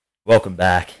Welcome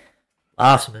back.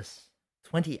 Blasphemous.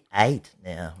 28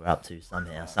 now we're up to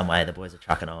somehow, some way the boys are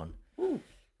trucking on.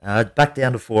 Back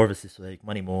down to 4 of us this week.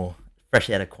 Money more. Fresh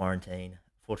out of quarantine.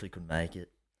 Fortunately couldn't make it.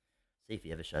 See if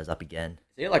he ever shows up again.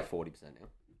 Is he like 40% now?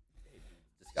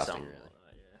 Disgusting, really.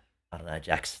 I don't know,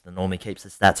 Jax. The normie keeps the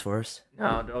stats for us. No,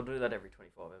 I'll do that every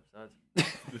 25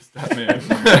 episodes. The stat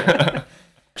man.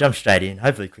 Jump straight in.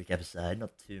 Hopefully a quick episode.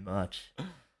 Not too much.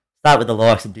 Start with the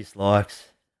likes and dislikes.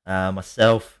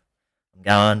 Myself, I'm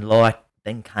going like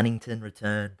Ben Cunnington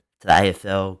returned to the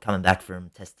AFL, coming back from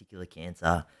testicular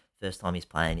cancer. First time he's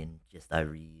playing in just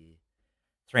over a year.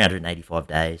 385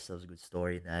 days, so it was a good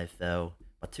story in the AFL.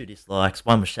 My 2 dislikes.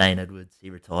 One was Shane Edwards. He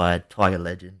retired. Tiger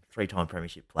legend. 3-time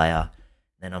premiership player.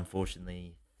 Then,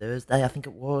 unfortunately, Thursday, I think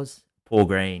it was, Paul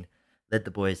Green led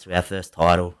the boys to our first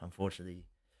title. Unfortunately,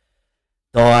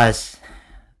 dies,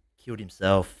 killed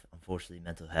himself. Unfortunately,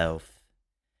 mental health,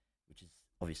 which is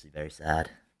obviously very sad.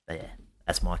 But yeah,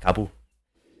 that's my couple.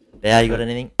 Bao, you got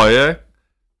anything? Oh, yeah?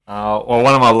 Well,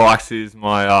 one of my likes is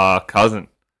my cousin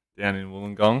down in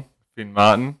Wollongong, Finn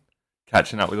Martin,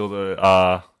 catching up with all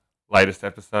the latest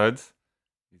episodes.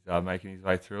 He's making his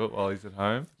way through it while he's at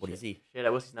home. What is he? Shout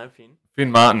out, what's his name, Finn?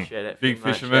 Finn Martin, Shout out, big Finn,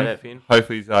 mate. fisherman. Shout out, Finn.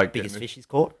 Hopefully he's Biggest fish he's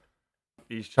caught?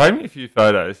 He's showed me a few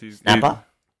photos. Snapper?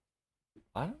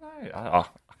 I don't know. I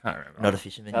can't remember. Not a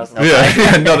fisherman. That's yourself.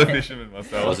 Yeah, not a fisherman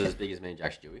Was myself. it as big as me and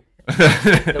Jack's Dewey?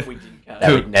 That we didn't catch.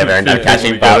 That we'd never end up Two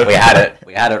catching, fish but together.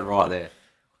 we had it right there.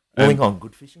 Wollongong,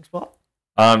 good fishing spot?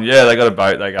 Yeah, they got a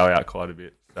boat. They go out quite a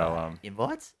bit. So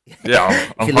Invites?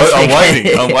 yeah, If you're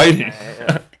listening. I'm waiting.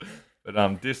 Yeah.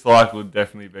 But dislike would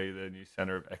definitely be the new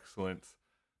centre of excellence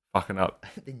fucking up.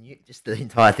 Just the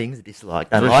entire thing's a dislike.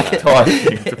 Don't like it. Entire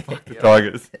thing to fuck the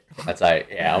Tigers I'd say,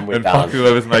 yeah, I'm with and fuck Balance.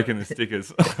 whoever's making the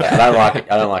stickers. Yeah, I don't like it.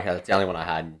 I don't like it. It's the only one I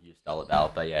had, and you stole it,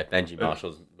 Bal. But yeah, Benji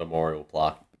Marshall's memorial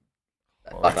plaque.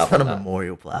 Oh, Fuck It's up not a with that.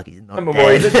 memorial plaque. He's not A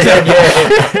memorial. dead. He's dead,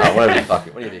 yeah. Oh, whatever you fuck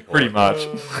it. What do you call Pretty it? much.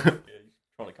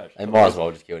 Trying to coach They might as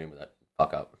well just kill him with that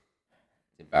fuck up.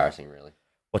 It's embarrassing, really.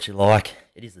 What you like?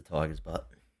 It is the Tigers, but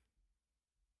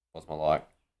What's my like?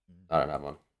 I don't have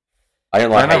one. I don't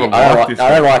like. I don't How have you, a I, don't like like this I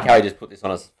don't week. like how he just put this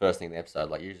on as first thing in the episode.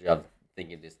 Like usually, I'm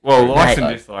thinking this. Well, likes so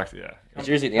and dislikes, yeah. it's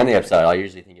usually at the end of the episode. I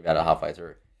usually think about it halfway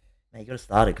through. mate, you got to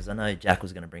start it because I know Jack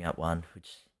was going to bring up one. Which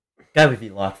go with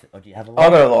your like, or do you have a like?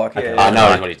 I'll go like, Okay. yeah. I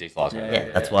know what his dislikes. Yeah, are. Yeah,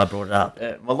 that's why I brought it up.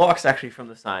 My like's actually from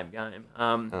the same game.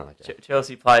 okay.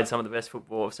 Chelsea played some of the best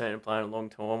football I've seen them play in a long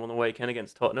time on the weekend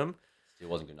against Tottenham. It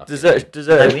wasn't good enough. Deserved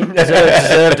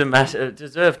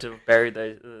to have buried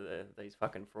these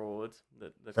fucking frauds.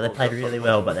 So they played really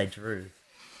well, but they drew.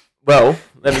 Well,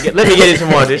 let me get into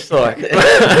my dislike.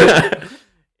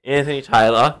 Anthony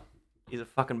Taylor is a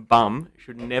fucking bum.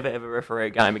 Should never ever referee a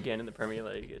game again in the Premier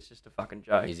League. It's just a fucking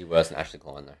joke. Is he worse than Ashley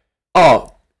Klein though?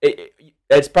 Oh,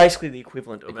 it's basically the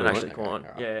equivalent of an Equivalent? Ashley Klein.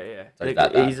 Okay, alright. Yeah. So he's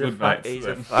that bad. He's a Good mates, he's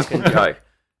a then. fucking joke.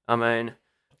 I mean,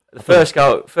 the first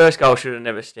goal should have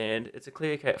never stand. It's a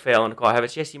clear foul on Kai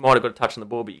Havertz. Yes, he might have got a touch on the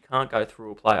ball, but you can't go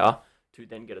through a player to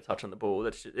then get a touch on the ball.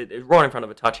 That's just, it's right in front of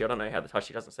a touchy. I don't know how the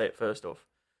touchy doesn't see it first off,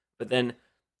 but then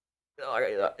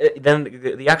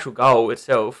the actual goal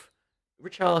itself,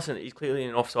 Richarlison is clearly in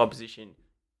an offside position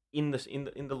in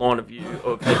the line of view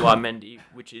of Edouard Mendy,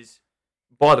 which is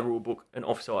by the rule book an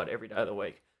offside every day of the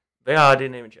week. VR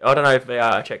didn't even. I don't know if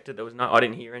VR checked it. I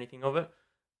didn't hear anything of it.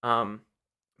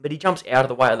 But he jumps out of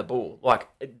the way of the ball, like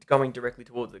going directly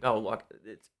towards the goal. Like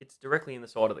it's directly in the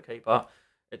side of the keeper.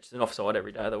 It's an offside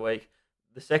every day of the week.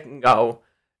 The second goal,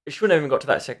 it shouldn't have even got to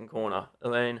that second corner. I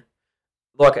mean,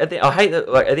 like I hate that.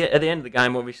 Like at the end of the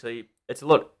game, obviously, it's a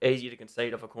lot easier to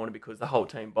concede off a corner because the whole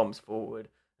team bombs forward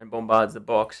and bombards the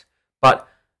box. But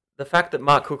the fact that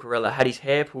Mark Cucurella had his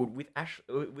hair pulled with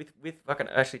fucking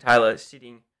Ashley Taylor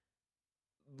sitting.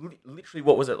 Literally,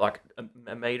 what was it, like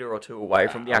a metre or two away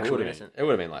from the actual innocent? It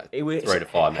would have been like It was- 3 to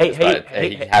 5 he- minutes. But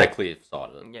he had a clear side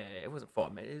of it. Yeah, it wasn't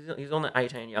 5 metres. He was on the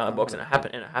 18-yard box, and it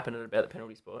happened at about the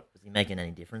penalty spot. Was he making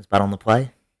any difference? But on the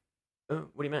play, What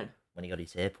do you mean? when he got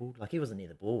his hair pulled, like he wasn't near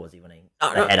the ball, was he? When he No,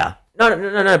 the no. header?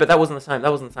 No. But that wasn't the same.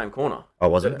 That wasn't the same corner. Oh,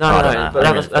 was it? No. I don't know. But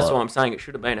I didn't that's follow what it. I'm saying. It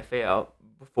should have been a foul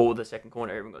before the second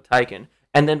corner even got taken,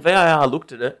 and then VAR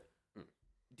looked at it,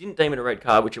 didn't deem it a red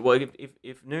card. Which it was.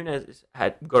 If Nunes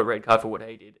had got a red card for what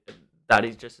he did, that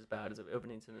is just as bad as an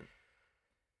incident.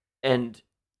 And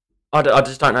I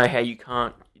just don't know how you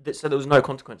can't. So there was no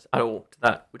consequence at all to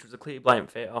that, which was a clear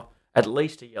blatant foul. At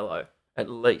least a yellow.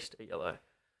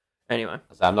 Anyway.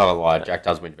 So I'm not gonna lie, Jack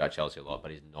does win about Chelsea a lot,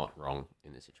 but he's not wrong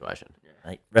in this situation.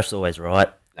 Mate, ref's always right.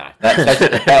 No,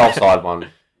 that offside one,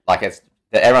 like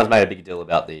everyone's made a big deal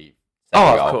about the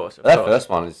second goal. Of course. But that first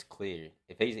one is clear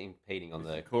if he's impeding on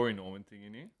the Corey Norman thing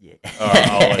in here.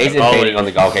 Yeah. he's impeding on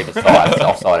the goalkeeper's side, it's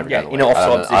offside every day of the in week. an offside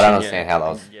I position. don't understand how that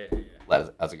was Yeah. led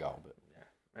as a goal. But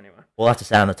Anyway. We'll have to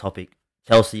say on the topic,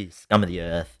 Chelsea, scum of the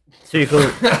earth.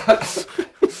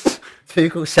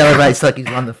 Tuchel celebrates like he's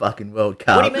won the fucking World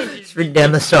Cup. What do you mean? Sprint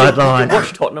down the sideline. Did you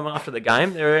watch Tottenham after the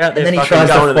game? They were out there And then he fucking tries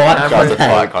to going to the fight camera.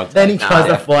 contact. contact. Then he tries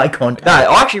Nah, to fight contact. No,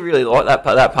 I actually really like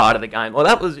that part of the game. Well,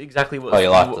 that was exactly what. Oh, you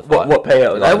liked the fight? What PL? You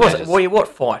like That the wasn't. managers? Well, what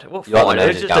fight? What You like the fight? It was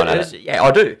managers just. going at It was, yeah,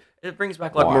 I do. It brings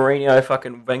back like Why? Mourinho,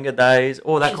 fucking Wenger days,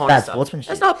 all that It's kind bad of stuff.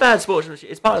 sportsmanship. It's not bad sportsmanship.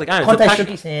 It's part of the game. Conte it's a shook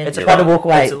his hand. It's He a tried to walk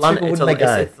away. It's a London. Tuchel It's, a, wouldn't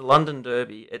let go. it's the London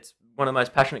Derby. It's one of the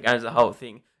most passionate games of the whole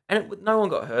thing. And no one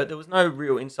got hurt. There was no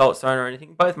real insults thrown or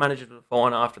anything. Both managers were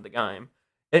fine after the game.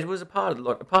 It was a part of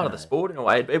the sport in a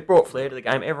way. It brought flair to the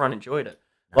game. Everyone enjoyed it.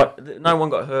 No one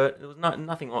got hurt. There was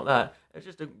nothing like that. It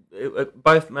was just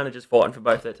both managers fighting for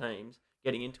both their teams,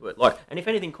 getting into it. And if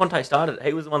anything, Conte started it.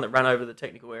 He was the one that ran over the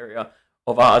technical area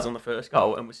of ours on the first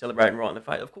goal and was celebrating right in the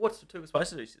face. Of course, the two were supposed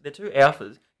to do. They're two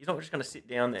alphas. He's not just going to sit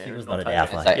down there. He was and not an take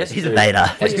alpha. it. Yes, He's a he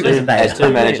beta. As He's two, a beta. as two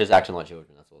managers acting like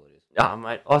children, that's all it is. Ah,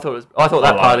 mate, I thought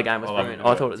that part of the game was brilliant.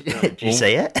 I thought it was brilliant. Did you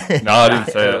see it? No, I didn't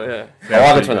say it. Yeah.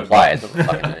 I like it from the players, not the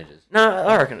fucking managers. No,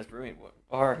 I reckon it's brilliant.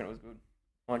 I reckon it was good.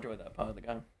 I enjoyed that part of the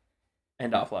game.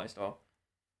 And our play style.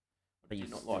 I did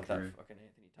not like that fucking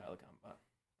Anthony Taylor come, but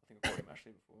I think I called him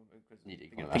Ashley before. Because You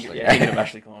did call him Ashley. thinking of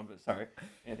Ashley Klein, but sorry.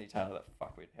 Anthony Taylor, that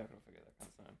fuckwit. How can I forget that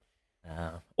cunt's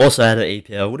name? Also had an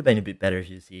EPL. Would have been a bit better if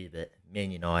he was here, but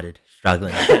Man United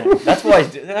struggling. That's why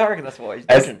he's I reckon that's why he's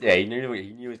different. Yeah, he knew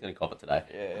he was going to cop it today.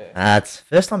 Yeah. It's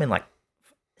first time in like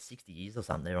 60 years or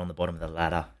something. They're on the bottom of the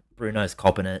ladder. Bruno's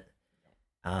copping it.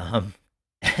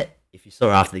 If you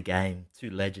saw after the game, two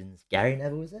legends, Gary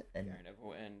Neville was it, and Gary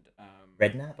Neville and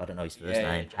Redknapp. I don't know his first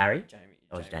name. Harry. Jamie.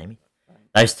 Oh, it's Jamie.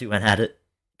 Those two went at it,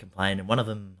 complained, and one of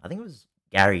them, I think it was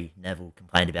Gary Neville,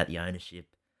 complained about the ownership.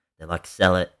 They're like,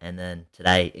 sell it. And then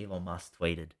today, Elon Musk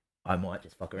tweeted, I might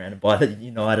just fuck around and buy the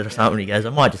United or something. He goes, I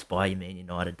might just buy you Man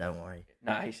United, don't worry.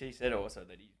 No, he said also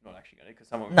that he's not actually going to, because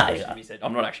someone No, questioned him, he said,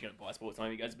 I'm not actually going to buy sports on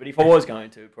him. He goes, but if I was going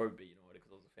to, it'd probably be United,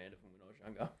 because I was a fan of him when I was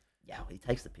younger. Yeah, well, he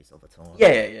takes the piss all the time.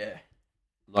 Yeah.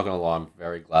 I'm not going to lie, I'm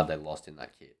very glad they lost in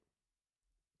that kit.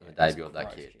 The debut of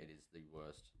that kit, it is the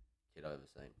worst kit I've ever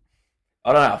seen.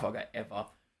 I don't know if I'll go ever.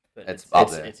 But It's up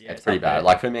there. It's pretty up bad. there.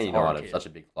 Like for Me It's a horror United, kit. such a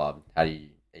big club, how do you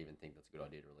even think that's a good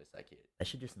idea to release that kit? They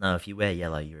should just know if you wear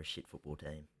yellow, you're a shit football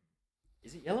team.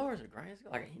 Is it yellow or is it grey? Is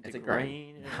it like a hint It's of a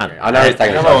green? I know he's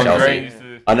taking a Yellow shot at and Chelsea.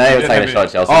 green is I know he was Yeah, taking a but- shot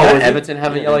at Chelsea. Oh, Did was it? Everton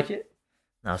have a Yeah. yellow kit?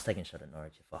 No, I was taking a shot at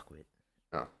Norwich, you fuckwit.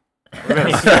 Oh. What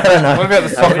about I don't know. What about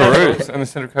the Socceroos and the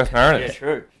Central Coast Yeah, Mariners?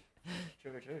 true.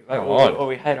 Wait, Come or on.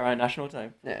 we hate our own national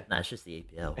team. Yeah. No, it's just the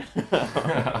EPL.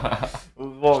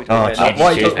 What are we talking about? Oh, Why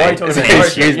are you talking about?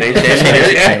 Excuse me.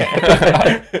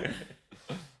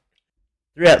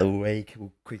 Throughout the week,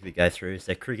 we'll quickly go through.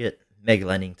 So cricket, Meg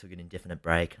Lanning took an indefinite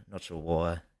break. Not sure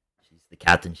why. She's the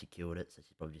captain. She killed it, so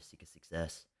she's probably just sick of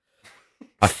success.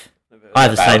 I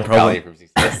have the same problem. From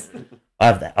success. I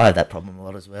have that problem a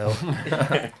lot as well.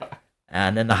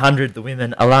 And then the 100, the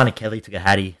women, Alana Kelly took a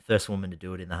hattie, first woman to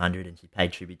do it in the 100, and she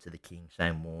paid tribute to the king,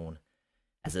 Shane Warne,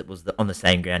 as it was on the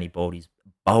same ground he bowled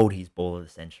his ball of the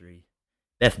century.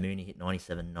 Beth Mooney hit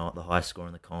 97, not the highest score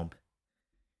in the comp.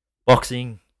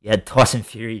 Boxing, you had Tyson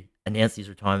Fury announced his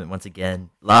retirement once again.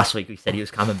 Last week we said he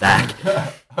was coming back.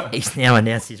 He's now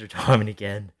announced his retirement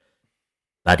again.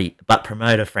 But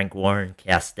promoter Frank Warren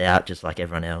cast out just like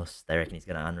everyone else. They reckon he's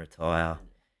going to unretire.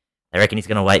 They reckon he's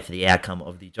going to wait for the outcome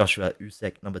of the Joshua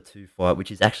Usyk #2 fight, which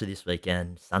is actually this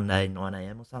weekend, Sunday, 9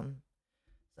 a.m. or something.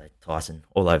 So Tyson,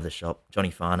 all over the shop.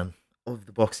 Johnny Farnham, of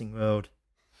the boxing world.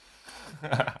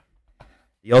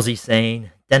 The Aussie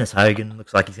scene, Dennis Hogan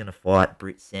looks like he's going to fight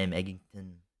Brit Sam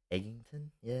Eggington?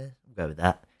 Yeah, we'll go with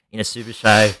that. In a super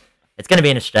show. It's going to be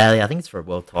in Australia. I think it's for a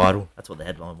world title. That's what the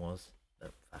headline was.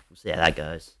 But fuck, we'll see how that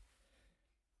goes.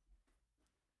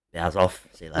 Bow's off.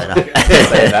 See you later. Get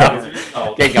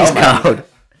going, He's cold.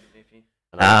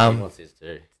 I know, he wants his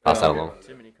too. Pass that along.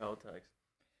 Too many cold takes.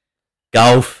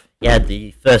 Golf. Yeah,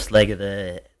 the first leg of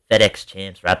the FedEx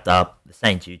Champs wrapped up. The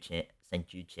St. Jude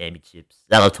Championships.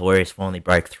 Zalatoris finally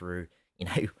broke through.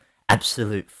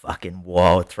 Absolute fucking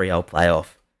wild 3-hole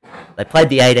playoff. They played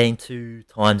the 18 two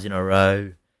times in a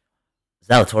row.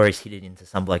 Zalatoris hit it into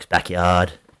some bloke's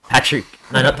backyard.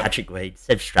 Not Patrick Weed.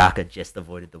 Seb Straka just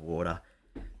avoided the water.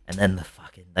 And then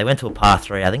they went to a par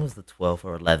 3. I think it was the 12th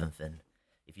or 11th. And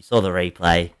if you saw the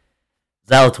replay,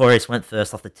 Zalatoris went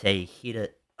first off the tee, hit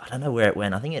it. I don't know where it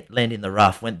went. I think it landed in the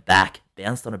rough, went back,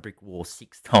 bounced on a brick wall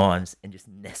 6 times, and just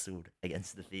nestled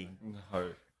against the thing.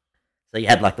 No. So you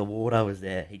had the water was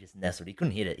there. He just nestled. He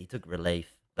couldn't hit it. He took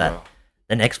relief. But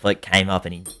the next bloke came up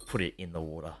and he put it in the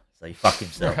water. So he fucked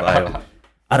himself over.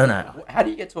 I don't know. How do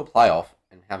you get to a playoff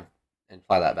and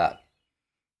play that bad?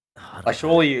 I don't Like,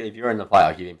 surely if you're in the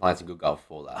playoff, you've been playing some good golf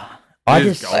before that. I It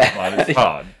is just, golf, mate. It's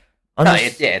hard. I'm No,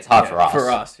 just- it's hard for us. For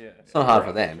us, yeah. It's not hard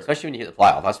for them, especially when you hit the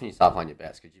playoff. That's when you start playing your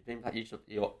best because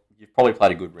you've probably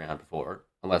played a good round before,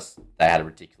 unless they had a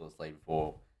ridiculous lead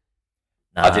before.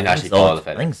 no, I didn't actually follow the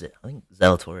FedEx. I think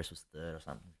Zalatoris was third or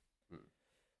something.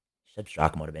 Seb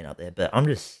Straka might have been up there, but I'm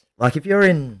just like, if you're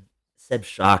in Seb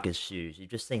Straka's shoes, you've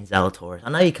just seen Zalatoris. I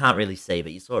know you can't really see,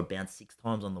 but you saw it bounce 6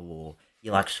 times on the wall.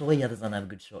 You're like, surely he doesn't have a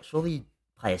good shot. Surely you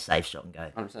play a safe shot and go,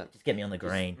 100%. just get me on the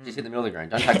green. Just hit the middle of the green.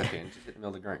 Don't take the pin. Just hit the middle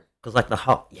of the green. Because like the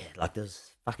hole, yeah, like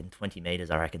there's fucking 20 meters,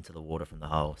 I reckon, to the water from the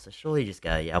hole. So surely you just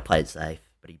go, yeah, I'll play it safe.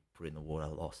 But he put it in the water,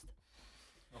 lost.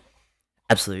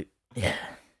 Absolute, yeah.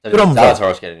 So Good on did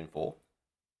Zalatoris get it in 4?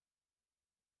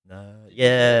 No,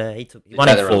 yeah, he Did won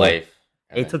take in the 4. relief.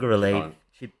 and He then took a relief, gone.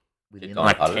 chipped within gone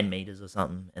like putted 10 it? meters or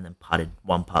something, and then putted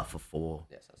 1 putt for 4.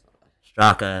 Yes, that's not bad.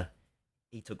 Straka,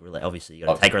 he took relief. Obviously, you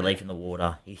got to take relief in the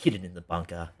water. He hit it in the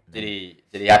bunker. and Did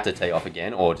then- he have to tee off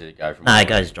again, or did it go from? No, it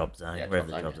goes drop zone, Yeah, wherever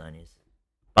drop the drop zone, zone is.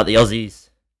 But the Aussies,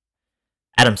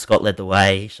 Adam Scott led the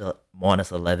way. He shot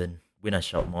 -11. Winner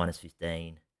shot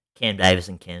 -15. Cam Davis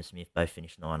and Cam Smith both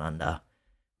finished 9 under.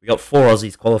 We got 4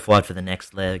 Aussies qualified for the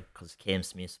next leg because Cam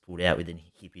Smith's pulled out with a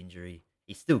hip injury.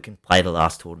 He still can play the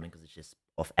last tournament because it's just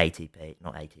off ATP.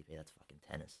 Not ATP, that's fucking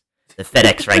tennis. The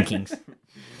FedEx rankings.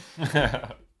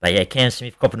 But yeah, Cam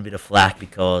Smith copping a bit of flack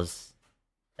because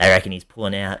they reckon he's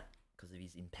pulling out because of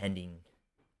his impending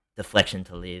deflection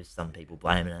to live. Some people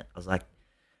blaming it. I was like,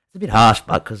 it's a bit harsh,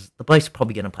 but because the bloke's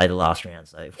probably going to play the last round.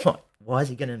 So why is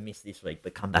he going to miss this week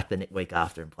but come back the week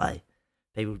after and play?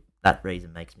 People, that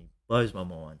reason blows my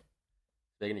mind.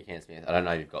 Speaking of Cam Smith, I don't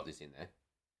know if you've got this in there,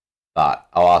 but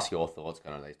I'll ask your thoughts.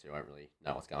 Because I know these two don't really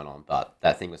know what's going on. But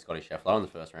that thing with Scotty Scheffler in the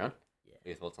first round,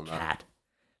 your thoughts on that? Cat.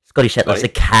 Scotty Shetler's Scotty? a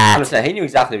cat. I'm saying he knew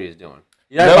exactly what he was doing.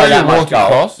 You Yeah, don't play when that he much walked golf.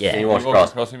 across, Yeah. He walks he walked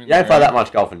across. across him in You the don't play ground. that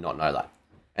much golf and not know that.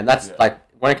 And that's Yeah. like,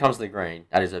 when it comes to the green,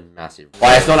 that is a massive.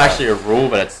 Like, it's not actually a rule,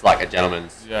 but it's like a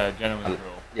gentleman's. Yeah, gentleman's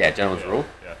rule. Yeah, gentleman's rule.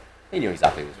 Yeah. He knew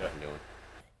exactly what he was Yeah. fucking doing.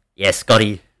 Yeah,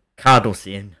 Scotty, Cardinal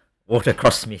sin, walked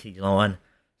across Smithy's line.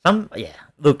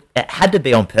 Look, it had to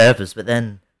be on purpose, but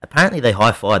then apparently they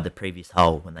high-fived the previous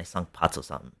hole when they sunk putts or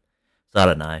something. So I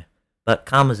don't know. But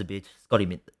karma's a bitch.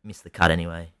 Scotty missed the cut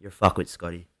anyway. You're a fuckwit,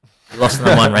 Scotty. He lost the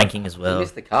number 1 ranking as He well.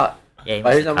 missed the cut. Yeah, he But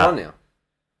missed who's the number cut. 1 now?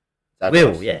 That's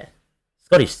Will, us. yeah.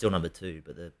 Scotty's still number 2,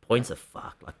 but the points are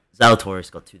fucked. Like,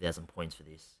 Zalatoris got 2,000 points for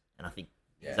this, and I think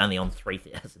he's Yeah. only on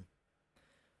 3,000.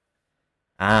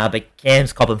 But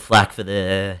Cam's copping flack for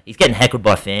he's getting heckled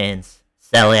by fans,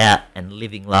 sell out and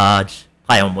living large,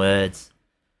 play on words.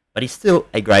 But he's still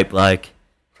a great bloke.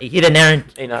 He hit an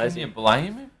errant. He knows Can you him.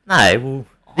 blame him? No, well,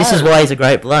 this is why he's a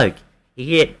great bloke.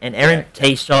 He hit an errant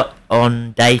tee shot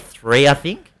on day 3, I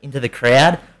think, into the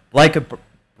crowd.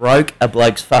 Broke a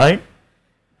bloke's phone.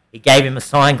 He gave him a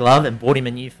signed glove and bought him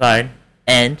a new phone,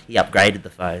 and he upgraded the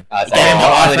phone. So He gave him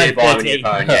I an did iPhone buy him a new 13.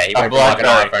 phone. Yeah, he A went for like an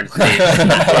black iPhone 6. He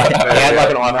had like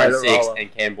an iPhone 6, Motorola.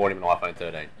 and Cam bought him an iPhone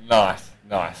 13. Nice.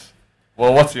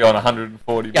 Well, what's he on?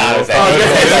 140 Yeah, I was mil?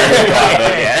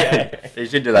 yeah. You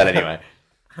should do that anyway.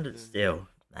 100 still,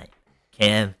 mate.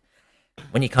 Cam,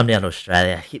 when you come down to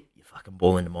Australia, hit your fucking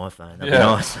ball into my phone. That'd be Yeah.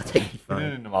 nice. I'll take your Put it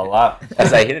phone. into my lap. I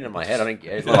say hit it in my head. I don't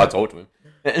care. As long as I talk to him.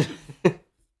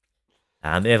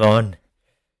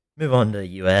 Move on to the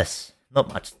US.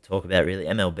 Not much to talk about, really.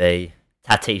 MLB.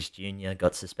 Tatis Jr.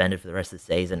 got suspended for the rest of the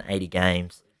season, 80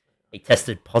 games. He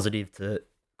tested positive to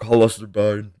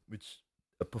colostrum, which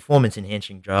a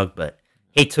performance-enhancing drug, but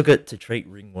he took it to treat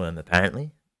ringworm,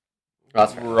 apparently.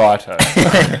 That's fair. Righto.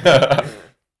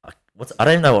 I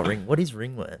don't know what is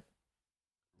ringworm?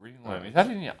 Ringworm. Is that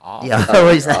in your ass? Yeah,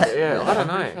 what is that? Yeah, I don't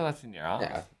I'm pretty sure know. that's in your ass.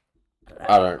 Yeah.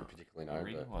 I don't particularly know. But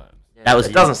Ringworm. Yeah, That was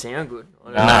it doesn't sound good. I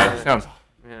don't No, know. it sounds.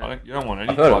 Yeah. You don't want any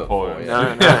I've heard of it bipolar. before,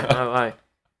 No, no way.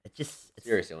 It's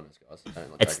serious illness, guys.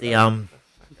 Don't it's take the it out.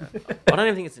 I don't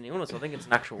even think it's an illness. I think it's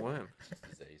an actual worm.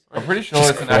 Disease. I'm pretty sure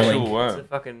Just it's an crawling. actual It's a worm.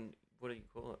 fucking, what do you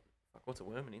call it? Fuck, what's a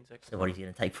worm? An insect? So what he's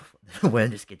gonna take? The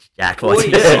worm just gets jacked. Well, What's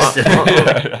he yeah. supposed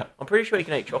to I'm pretty sure you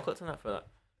can eat chocolates and that for that.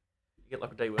 You get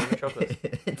like a deworming chocolate. do?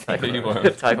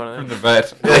 Deworm. Take one From of the them.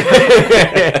 vet.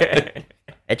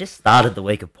 It just started the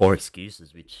week of poor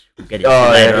excuses, which we'll get into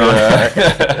Oh, later on.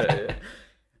 yeah.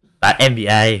 But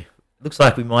NBA, looks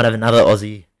like we might have another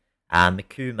Aussie.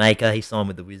 Maku Maker, he signed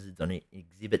with the Wizards on an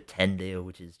Exhibit 10 deal,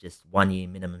 which is just 1 year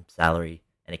minimum salary,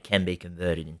 and it can be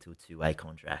converted into a 2-way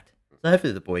contract. So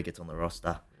hopefully the boy gets on the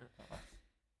roster.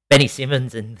 Benny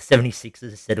Simmons and the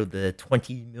 76ers settled the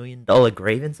 $20 million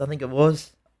grievance, I think it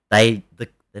was.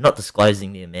 they're not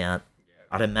disclosing the amount.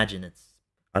 I'd imagine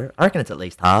I reckon it's at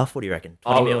least half. What do you reckon?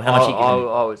 20 mil? How much you giving him?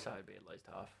 I would say it'd be at least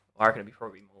half. I reckon it'd be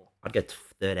probably more. I'd go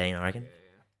 13, I reckon. Yeah.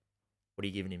 What are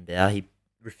you giving him, Bow? He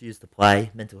refused to play.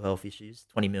 Mental health issues.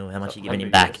 20 mil. How much are you giving him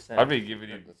Maybe back? 10%. I'd be giving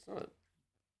him That's not. a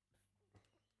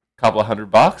couple of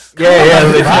 $100.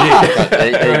 They're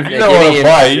If you don't want to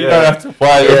play, you don't have to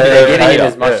play. they're giving him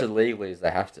as much legally as they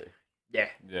have to. Yeah. Yeah,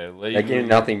 They're legally. giving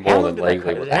nothing more than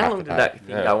legally what they How have long to did pay. that thing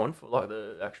Yeah. go on for? Like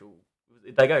the actual.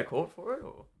 Did they go to court for it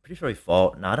or? Pretty sure he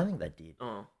filed. No, I don't think they did.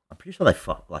 Oh. I'm pretty sure they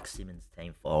like Simmons'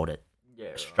 team filed it Yeah.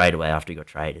 Right. straight away after he got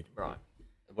traded. Right.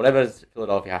 Whatever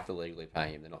Philadelphia have to legally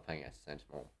pay him, they're not paying us a cent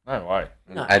more. No way.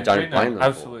 No. And don't Being blame an them.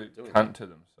 absolute for doing cunt to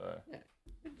them. So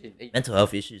Mental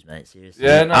health issues, mate. Seriously.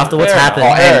 Yeah, no, after what's fair happened,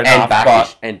 enough. Fair and, enough,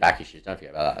 back issues. Don't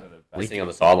forget about that. We- He's sitting on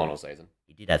the sideline all season.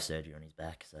 he did have surgery on his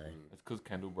back, so It's because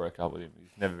Kendall broke up with him.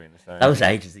 He's never been the same. that was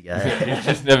ages ago. He's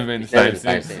just never been the He's never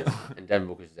same the same since. since. And Devin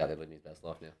Booker's out there living his best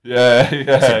life now. Yeah,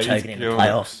 Except he's choking in the killing it.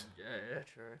 playoffs. Yeah.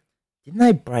 True. Didn't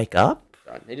they break up?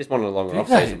 Right. He just wanted a longer Did off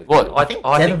they? season. With What? Kendall. I think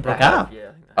Devin broke up. Yeah.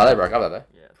 I think Oh, they broke up, did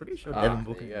Yeah. Pretty sure Ah, Devin there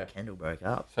Booker you go. and Kendall broke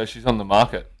up. So she's on the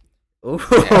market. Ooh.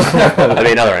 they? That'd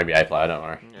be another NBA player. Don't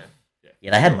worry. Yeah.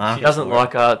 Yeah, they had She markets. doesn't for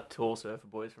it. like tall surfer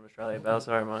boys from Australia, Bal.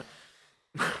 Sorry, mate.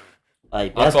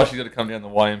 Like, That's why Bow's she's got to come down the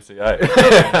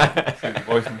YMCA. See the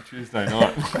boys on Tuesday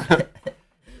night.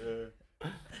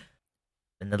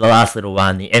 And the last little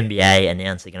one, the NBA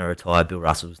announced they're going to retire Bill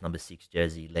Russell's number 6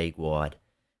 jersey league-wide.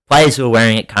 Players who are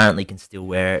wearing it currently can still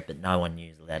wear it, but no one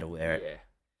new is allowed to wear it. Yeah.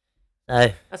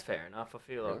 So, That's fair enough. I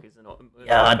feel like he's an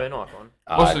Yeah, icon.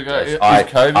 What's the guy- is I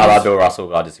Kobe's- love Bill Russell,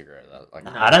 but I disagree with that. Like,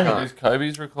 No, I don't think Is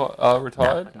Kobe's retired?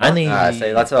 no, only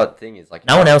see, that's the thing is like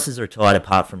no one else is retired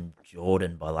apart from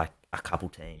Jordan by like a couple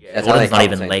teams. Yeah, it's only a Jordan's not couple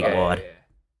even teams, league-wide.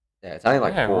 Yeah, it's only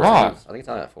like Yeah, 4 right. teams. I think it's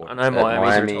only like 4. I know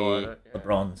Miami's retired. Yeah.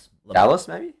 LeBron's. Dallas,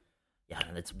 maybe. Yeah,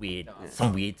 and it's weird. Yeah.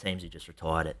 Some weird teams who just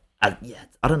retired it.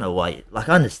 I don't know why. Like,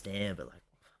 I understand, but like,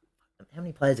 how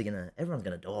many players are gonna? Everyone's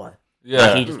gonna die. Yeah.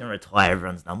 Like, you're just gonna retire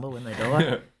everyone's number when they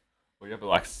die. Well, you have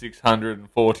like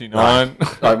 649.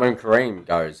 Like when Kareem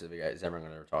goes, is everyone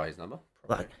going to retire his number?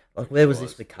 Probably. like where was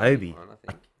this for Kobe? 51, I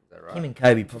think. Is that right? Him and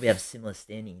Kobe probably have similar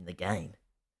standing in the game.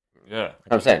 Yeah.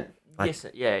 I'm saying. Like- Yes,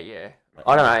 yeah.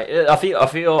 I don't know. I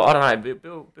feel. I don't know.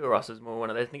 Bill Russell's more one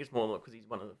of those. I think it's more because he's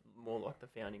one of the more like the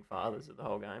founding fathers of the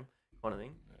whole game, kind of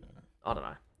thing. I don't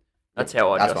know. That's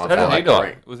how I That's just. what How I did feel he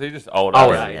like die? Was he just old?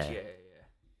 Old Yeah, age, yeah. yeah.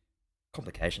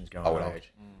 Complications going Old on.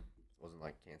 age. Wasn't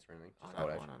like cancer or anything. I Just don't old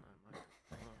know, age. mate.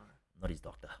 I don't know. Not his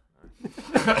doctor.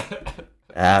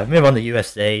 Move on to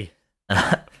UFC.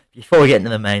 Before we get into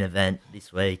the main event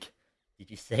this week, did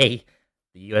you see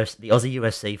the Aussie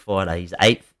UFC fighter? He's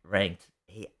 8th ranked.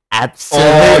 He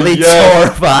absolutely tore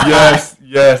apart.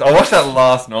 Yes. I watched that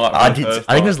last night. I for the did. first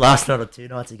I think it was time. last night or 2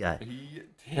 nights ago. He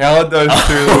towered those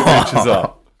two little bitches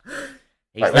up.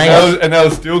 His Like, name And they were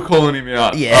still calling him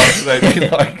out. Yeah. After they'd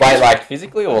been like, Wait, like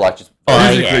physically or like just. Oh,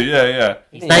 physically, yeah.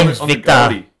 His name's On the Victor.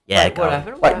 goatee. Yeah, What go on.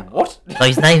 happened? Wait, what? So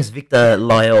his name's Viktor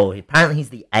Lyall. Apparently he's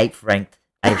the 8th ranked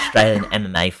Australian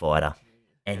MMA fighter,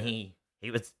 and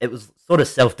it was sort of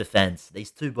self defense. These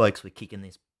two blokes were kicking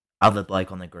this other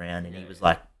bloke on the ground, and he was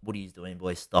like, "What are you doing,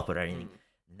 boys? Stop it!" or anything.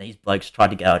 And these blokes tried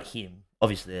to go at him.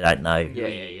 Obviously, they don't know who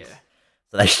he is.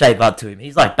 So they shape up to him.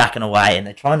 He's like backing away, and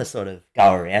they're trying to sort of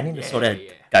go around him to sort of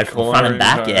go from front and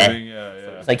back.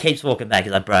 Yeah. So he keeps walking back.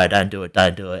 He's like, "Bro, don't do it.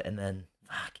 And then,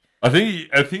 fuck. I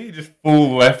think he just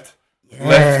full left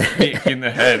Yeah. kick in the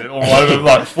head, and one of them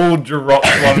like full drops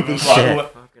one of them like Yeah.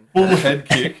 full head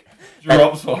kick,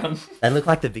 drops one. They look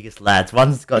like the biggest lads.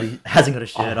 One's hasn't got a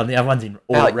shirt on. The other one's in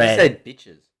all You red. said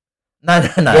bitches. No.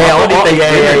 Yeah, I did think,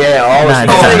 yeah. I was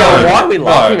No, thinking, no. why are we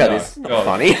laughing No, at no, this? It's not God.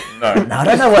 funny. No. No, I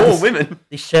don't know what Poor this, women.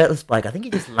 this shirtless bloke. I think he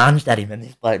just lunged at him, and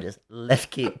this bloke just left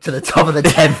kick to the top of the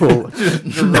temple,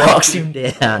 knocks him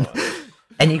down.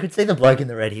 And you could see the bloke in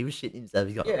the red. He was shitting himself.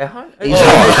 He got,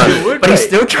 but he's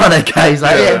still trying to go. He's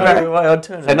like, yeah, bro. I'd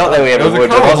turn So not that we It ever was a would.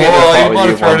 couple but I was gonna fight he with might you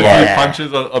have thrown one a day. few Yeah.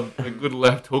 punches. A good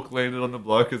left hook landed on the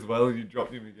bloke as well, and you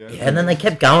dropped him again. Yeah, and then they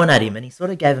kept going at him, and he sort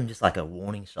of gave him just like a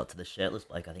warning shot to the shirtless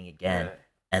bloke, I think, again. Yeah.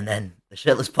 And then the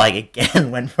shirtless bloke again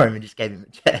went for him and just gave him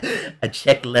a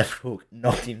check left hook,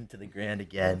 knocked him to the ground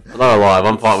again. I'm not gonna lie, if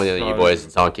I'm fighting with you So- boys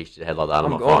and someone kicks you in the head like that,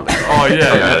 I'm not gone. fighting.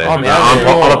 Oh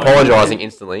yeah, I'm apologising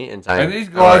instantly and saying. And these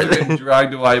guys are "Alright." getting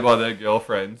dragged away by their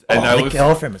girlfriends, and Oh, they the were.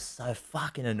 girlfriend was so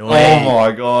fucking Oh annoying.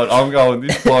 my god, I'm going.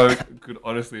 This bloke could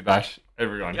honestly bash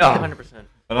everyone. Yeah, 100%.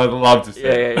 And I'd love to see.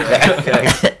 it.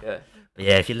 Yeah. But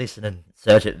yeah, if you're listening,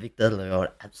 search it. Viktor Lyall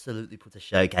absolutely puts a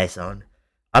showcase on.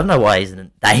 I don't know why he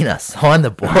isn't Dana. Sign the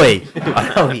boy.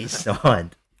 I know he's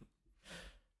signed.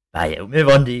 But yeah, we'll move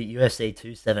on to UFC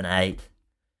 278.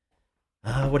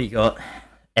 What do you got?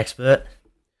 Expert?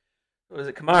 Was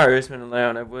it Kamaru Usman and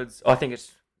Leon Edwards? I think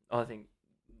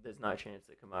there's no chance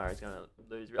that Kamaru is going to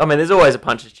lose. I mean, there's always a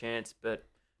puncher's chance, but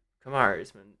Kamaru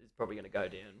Usman is probably going to go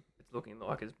down. It's looking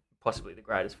like it's possibly the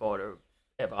greatest fighter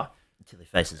ever. Until he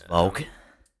faces Volk.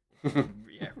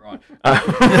 Yeah, right.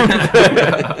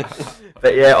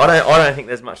 But yeah, I don't think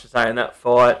there's much to say in that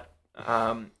fight.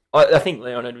 I think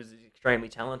Leon Edwards is extremely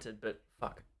talented, but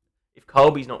fuck, if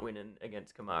Colby's not winning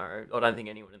against Kamaru, I don't think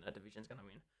anyone in that division is going to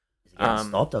win. Is he getting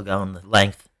stopped or going the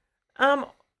length?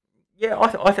 Yeah, I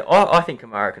think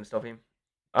Kamaru can stop him.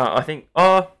 I think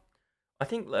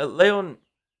Leon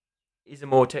is a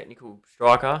more technical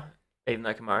striker, even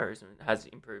though Kamaru has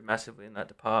improved massively in that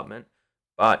department.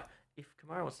 But if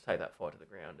Kamaru wants to take that fight to the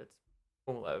ground, it's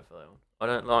all over for Leon.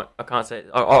 I can't say.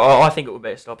 I think it will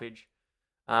be a stoppage.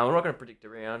 We're not going to predict a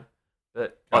round,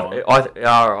 but all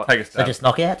right. Take a So step. just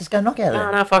knockout? Just go knockout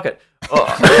then. No, fuck it.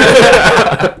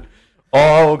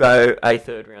 I'll go a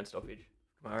third round stoppage.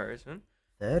 Kamaru Usman.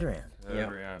 Third round. Third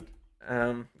round.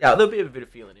 Yeah, there'll be a bit of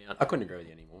feeling out. I couldn't agree with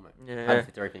you anymore, mate. Yeah. I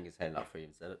had three fingers heading up for you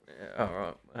and said it. Yeah, all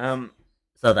right.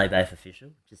 So are they both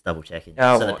official? Just double checking.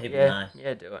 Oh, so that people yeah, know.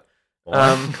 yeah, do it.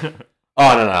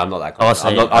 Oh no, I'm not that kind.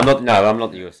 Oh, I'm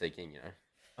not the UFC king. You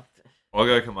know, I'll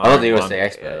go Kamaru. I'm not the in UFC one.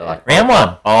 expert. Yeah. Like, Round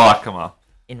one. I like Kamaru.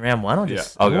 In round one or Yeah,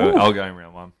 just... I'll Ooh. go in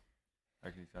round one. How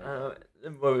can you say? Well,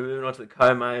 we're moving on to the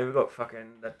co-main. We've got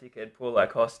fucking that dickhead Paulo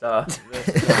Costa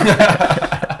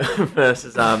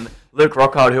versus Luke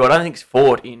Rockhold, who I don't think's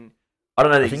fought in. I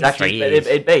don't know the I think exact 3 but years.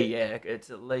 it'd be it's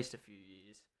at least a few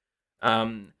years.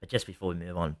 But just before we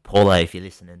move on, Paulo, if you're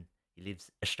listening, he lives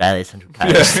Australia's Central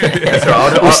Coast. That's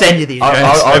right. We'll send you the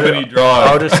address. I'll- Ebony Drive.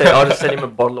 I'll just send him a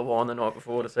bottle of wine the night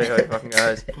before to see how he fucking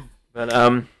goes. But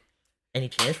Any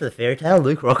chance for the fairy tale,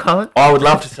 Luke Rockhold? I would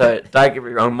love to say it. Don't get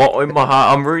me wrong. In my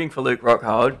heart, I'm rooting for Luke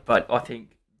Rockhold, but I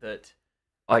think that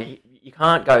you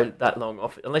can't go that long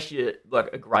off unless you're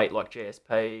like a great like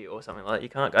GSP or something like that. You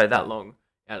can't go that long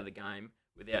out of the game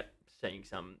without seeing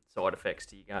some side effects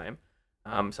to your game.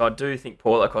 So I do think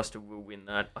Paulo Costa will win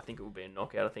that. I think it will be a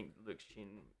knockout. I think Luke's chin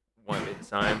won't be the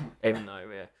same, even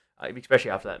though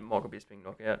especially after that Michael Bisping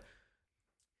knockout.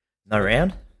 No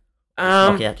round?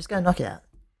 Um, knockout. Just go knockout.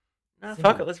 No,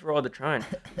 fuck it. Let's ride the train.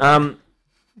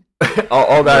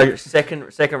 I'll go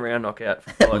second round knockout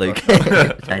for Paulo Luke.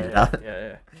 Costa. Change it up.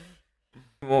 Yeah.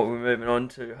 What we're moving on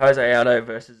to Jose Aldo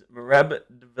versus Merab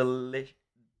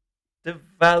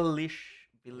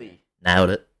Dvalishvili. Nailed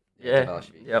it. Yeah.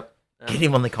 Yep. Get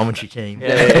him on the commentary team.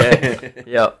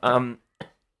 Yeah.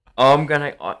 I'm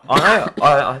gonna.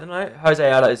 I don't know.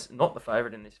 Jose Aldo is not the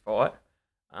favourite in this fight.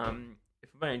 If I'm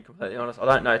being completely honest, I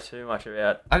don't know too much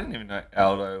about. I didn't even know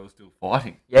Aldo was still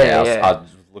fighting. I was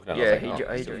looking at it. Yeah, I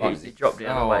was like, he dropped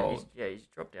down a Oh. weight. He's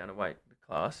dropped down a weight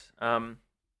class. I'm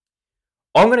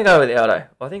going to go with Aldo.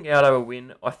 I think Aldo will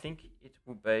win. I think it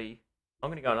will be. I'm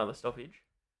going to go another stoppage,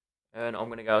 and I'm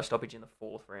going to go a stoppage in the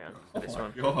 4th round for this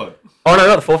one. God. Oh no,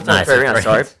 not the 4th. No, No, it's third the round. third.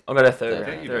 Sorry, I'm going to third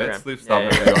Get round. your Third bet round. slips Yeah, up,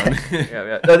 yeah.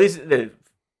 everyone. No,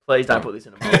 please don't put this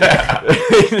in a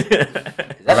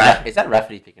Is that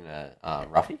Rafferty picking a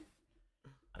Ruffy?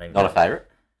 I don't even Not know. a favourite.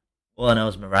 All I know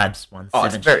is Marab's won Oh,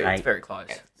 7 it's very straight. close.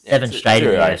 Seven straight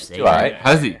in the 2-8, UFC. 2-8.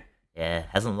 Has he? Yeah,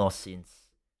 hasn't lost since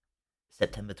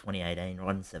September 2018,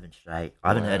 riding 7 straight. I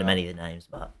haven't heard of Wow. many of the names,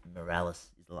 but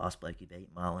Morales is the last bloke he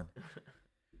beat, Marlon.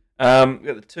 We've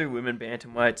got the 2 women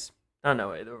bantamweights. I don't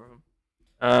know either of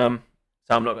them.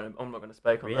 So I'm not gonna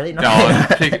speak on Really?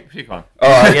 that. No, pick one. All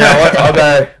right, you know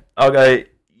what? I'll go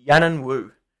Yanan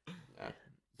Wu.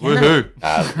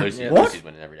 Woohoo! Lucy's What?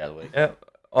 winning every day of the week. Yeah,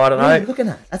 I don't What are you know. looking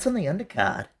at? That's on the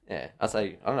undercard. Yeah, I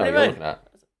say I don't What know do what you you're mean? looking at.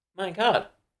 Main card.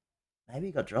 Maybe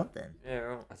he got dropped then. Yeah,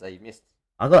 right. I say you missed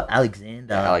I got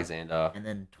Alexander, Alexander. and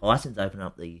then Tyson's opening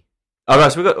up the... Oh no,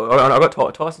 so I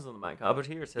got Tyson's on the main card, but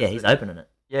here it says Yeah, he's that- opening it.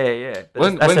 Yeah. But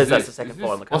When- that when's says that's the this? second Is fight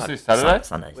on the What's card. this, Saturday?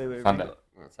 Sundays. Sunday.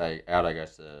 I'd say Aldo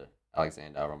goes to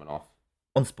Alexander Romanov,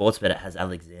 On Sportsbet, it has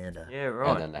Alexander. Yeah, and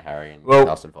right. then the Harry and Well-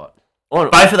 Nelson fight.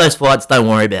 Both of those fights, don't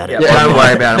worry about it. Yeah, don't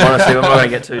worry about him. Honestly, I'm not going to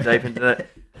get too deep into that.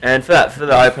 And for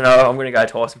the opener, I'm going to go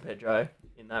Tyson Pedro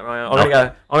in that round. I'm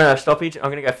going to have stoppage. I'm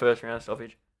going to go first round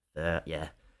stoppage. Yeah,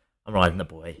 I'm riding the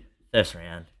boy. First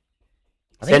round.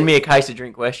 Send me a case of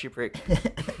drink West, you prick.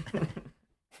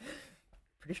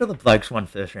 Pretty sure the bloke's won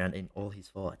first round in all his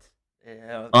fights.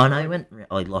 Yeah. Oh no,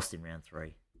 he lost in round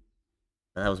 3.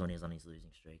 But that was when he was on his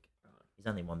losing streak. He's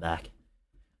only one back.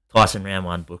 Tyson round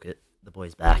 1, book it. The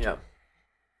boy's back. Yeah.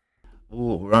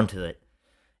 Ooh, we're on to it.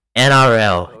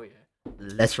 NRL. Oh yeah.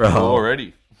 Let's roll.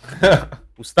 Already.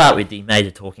 We'll start with the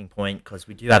major talking point because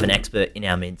we do have an expert in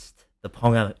our midst. the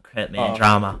Ponga-Mann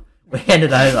drama. We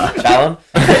handed over. Challen?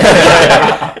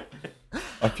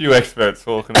 A few experts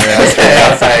walking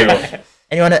around.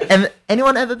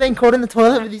 Anyone ever been caught in the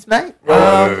toilet with his mate?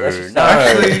 Let's just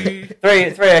no. say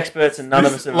three experts and none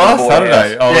of us have Last been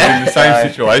Saturday, I was in the same So-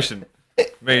 situation.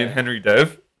 Me and Henry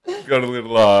Dev got a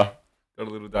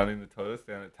little done in the toilets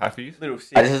down at Taffy's. Little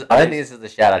I don't think this is the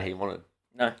shout out he wanted.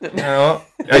 No. You know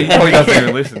what? Yeah, he probably doesn't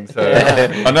even listen, so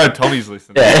I know Tommy's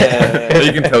listening. Yeah.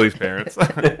 You can tell his parents. By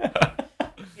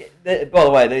the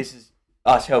way, this is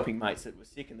us helping mates that were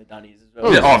sick in the dunnies as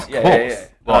well. Yeah, of course. Yeah.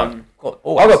 Like,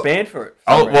 I got banned for it.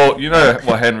 oh, well, you know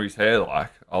what Henry's hair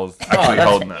like. I was actually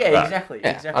holding that back. Exactly. Yeah,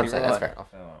 Exactly I'm saying right. that's fair enough.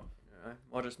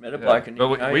 I just met a Yeah. bloke and But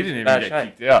we didn't even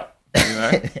get kicked out. You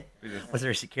know? We just- Was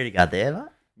there a security guard there, mate?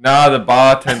 Nah, the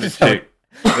bartender chick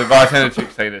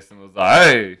seen us and was like,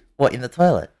 "Hey, What, in the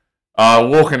toilet?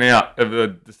 walking out of the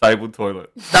disabled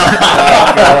toilet."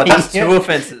 That's two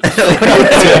offences.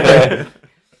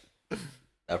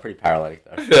 They're pretty paralytic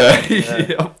though. Yeah. Yeah.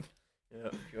 Yep. Yeah,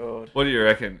 God. What do you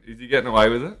reckon? Is he getting away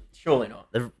with it? Surely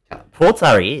not. The reports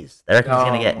are he is. They reckon he's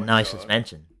going to get Oh my no God.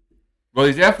 suspension. Well,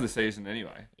 he's out for the season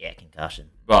anyway. Yeah, concussion.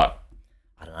 But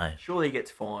I don't know. Surely he gets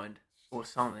fined or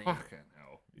something. fucking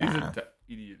hell, he's Nah. an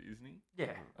idiot, isn't he?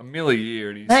 Yeah. $1 million a year,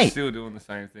 and he's Mate. still doing the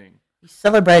same thing. He's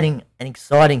celebrating an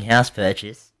exciting house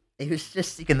purchase. He was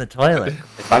just sick in the toilet.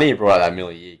 It's funny you brought up that $1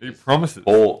 million. He promises.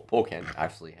 Paul Kent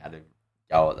actually had to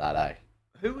go at that, eh?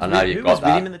 Who was, I know with, you've who got was with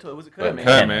that. him in the toilet? Was it Kurt Mann?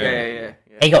 Kurt Mann.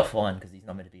 Yeah. He got fined because he's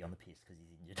not meant to be on the piss because he's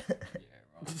injured.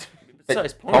 But so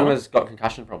is Ponga. Ponga's got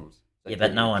concussion problems. So Yeah,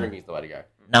 but no one- Drinking's the way to go.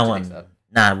 No To one. fix that.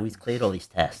 Nah, well, he's cleared all his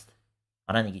tests.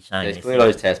 I don't think he's showing Yeah, he's this. cleared all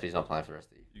his tests, but he's not playing for the rest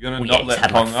of the year. You're gonna Well, yeah, not he's let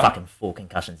had like Ponga. fucking 4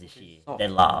 concussions this year. Stop. They're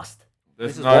last.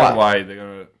 There's This is no why. way they're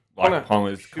gonna Ponga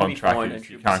Ponga's should be contract fined is and you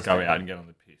should be can't go suspended. out and get on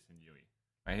the piss in Yui.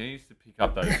 Mate, he needs to pick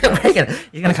up those. He's girls.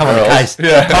 gonna come on the Girls. coast.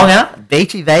 Yeah. Ponga,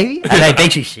 beachy baby. I know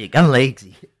beachy shit. Gun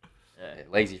leaguesy. Yeah,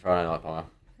 lazy Friday night Ponga.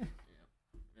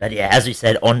 But yeah, as we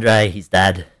said, Andre, his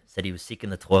dad, said he was sick in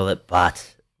the toilet,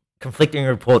 but conflicting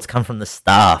reports come from the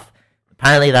staff.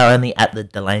 Apparently, they were only at the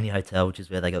Delaney Hotel, which is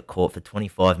where they got caught for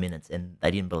 25 minutes, and they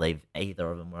didn't believe either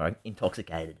of them were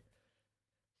intoxicated.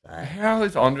 So, How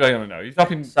is Andre gonna know? He's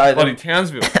up in So bloody the-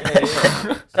 Townsville.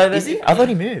 So is he? I thought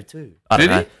he moved too. I don't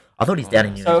Did know. he? I thought he's down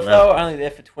in New So as if they well. were only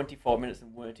there for 25 minutes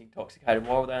and weren't intoxicated,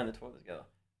 why were they in the toilet together?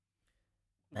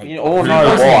 Mate, You all Food know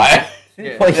poisoning. why. Food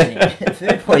Yeah. poisoning.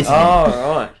 Food poisoning.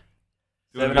 Oh, right.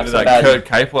 Doing a Serving bit up of some that bad- Kurt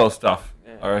Capewell stuff,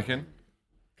 Yeah. I reckon.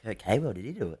 Kurt Capewell, did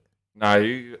he do it? No,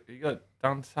 you got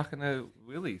done sucking a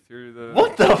willy through the.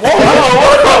 What the fuck?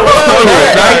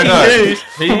 No. News.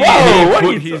 He Whoa, what are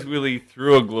put you his willy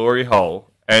through a glory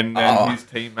hole, and then Oh. his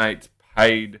teammates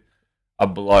paid a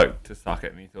bloke to suck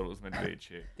it, and he thought it was meant to be a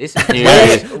chick. This is new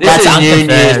That's news. This is new unconfirmed.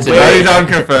 news to That is me.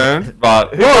 unconfirmed,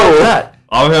 but Who told that?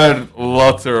 I've heard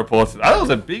lots of reports. That was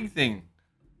a big thing.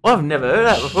 Well, I've never heard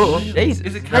that before. Jesus.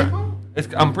 Is it Capewell?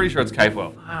 I'm pretty sure it's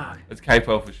Capewell. Fuck. It's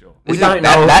Capewell for sure. We This don't is,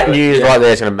 know. that news Yeah. right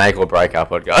there is going to make or break our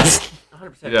podcast.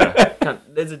 100%. Yeah.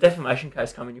 There's a defamation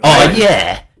case coming your Oh, way.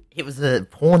 yeah. It was a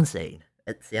porn scene,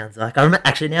 it sounds like.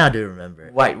 Actually, now I do remember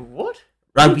it. Wait, what?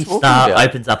 Rugby What are you talking star about?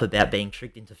 opens up about being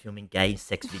tricked into filming gay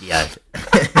sex videos.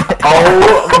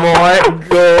 Oh my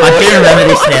god. I do remember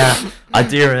this now. I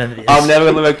do remember this. I'm never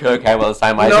going to look at Kurt Capewell the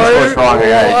same way. No Just for trying to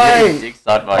way. go, dick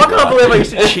stud, I can't believe I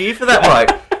used to cheer for that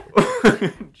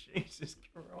bloke. Jesus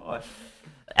Christ.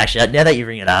 Actually, now that you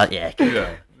bring it up, yeah.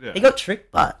 Yeah. He got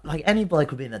tricked, but like any bloke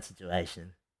would be in that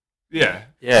situation. Yeah.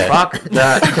 Yeah. Fuck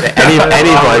that. Any bloke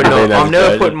I'm would be in that never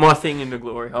situation. putting my thing in the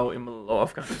glory hole in my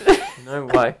life. No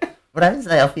way. What happens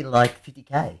if they offer you like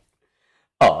 50k?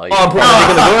 Oh, yeah. I'm putting my dick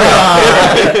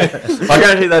in the glory hole. I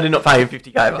guarantee they did not pay him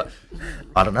 50k, but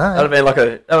I don't that know. would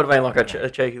have been like a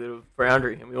cheeky little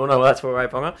foundry, and we all know what that's for, right,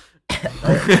 Ponga?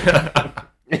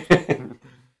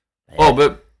 Oh,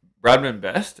 but Bradman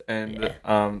Best and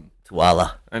Yeah.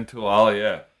 Tuala,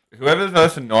 yeah. Whoever's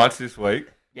versus Knights this week,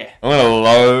 Yeah. I'm gonna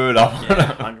load up. on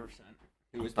Yeah, it. 100%.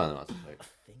 Who was playing the Knights this week? I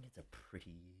think it's a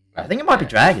pretty. I think it might be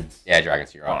Dragons. Yeah,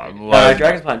 Dragons, you're Oh, right. I'm No, loading.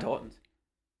 Dragons playing Titans.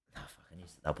 Oh, fucking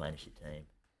they're playing a shit team.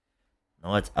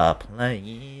 Knights are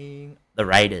playing the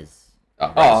Raiders.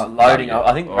 Oh, loading up.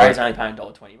 I think Oh, Ray's only paying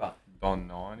 $1.20, but Don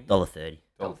 90. $1.30.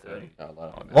 $1.30. Oh, load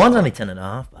up. Mine's only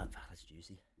 10.5, but fuck, that's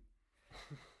juicy.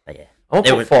 But yeah. I'll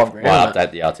There put was- $5 grand. Might on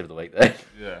that. update the tip of the week there.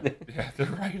 Yeah. Yeah, the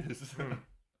Raiders.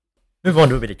 Move on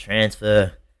to a bit of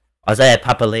transfer. Isaiah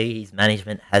Papali, his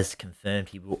management has confirmed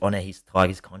he will honour his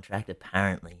Tigers contract,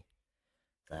 apparently.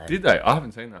 So, Did they? I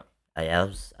haven't seen that. yeah,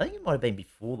 I think it might have been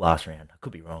before last round. I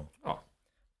could be wrong. Oh.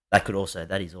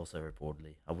 That is also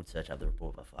reportedly. I would search up the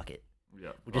report, but fuck it. Yeah.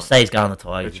 We'll just say he's going to the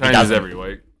It Tigers. If he changes doesn't- every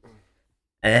week.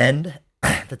 And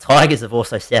the Tigers have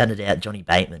also sounded out Johnny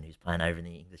Bateman, who's playing over in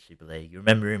the English Super League. You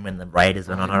remember him when the Raiders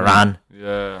went on a run?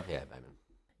 Yeah. Yeah, Bateman.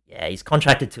 Yeah, he's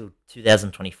contracted till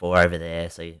 2024 over there,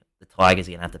 so the Tigers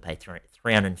are going to have to pay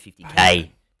 $350K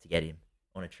to get him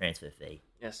on a transfer fee.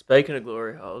 Now, speaking of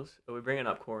glory holes, are we bringing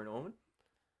up Corey Norman?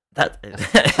 That's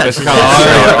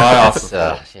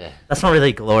not really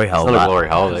a glory hole. It's not a glory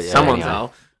hole. But yeah, Someone's anyway.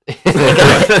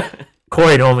 hole.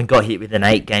 Corey Norman got hit with an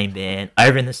 8-game ban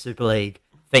over in the Super League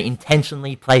for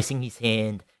intentionally placing his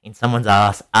hand in someone's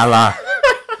ass, a la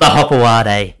the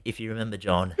Hopawade, if you remember,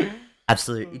 John.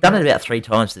 Absolutely. He done it about 3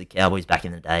 times to the Cowboys back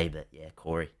in the day, but yeah,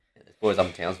 Corey. These boys up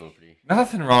in Townsville pretty.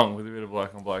 Nothing wrong with a bit of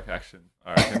bloke on bloke action,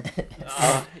 I reckon.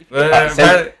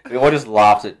 We all just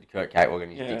laughed at Kurt Capewell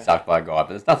getting his dick sucked by a guy, but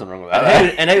there's nothing wrong with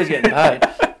that. And he was getting paid.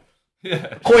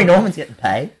 Yeah. Corey Norman's getting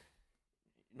paid.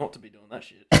 Not to be doing that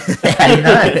shit. How do you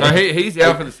know? So he's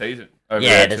out for the season. over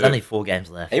Yeah, there there's too. only 4 games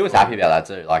left. He was happy about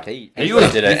that too. Like he He sort of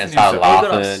was did it and pissing started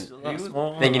himself.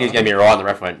 laughing, thinking he was going to be right. And the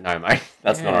ref went, "No, mate,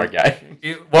 that's not okay."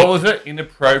 What was it?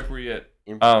 Inappropriate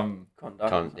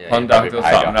Conduct. conduct or behaviour.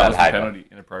 something. That was the Behaviour. penalty.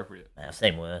 Inappropriate. Mate, I've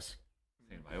seen worse.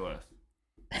 Way worse.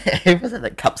 Who was it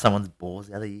that cupped someone's balls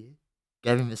the other year?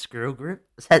 Gave him a squirrel grip?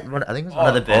 I think it was one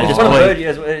of the birds. Just one of the bird,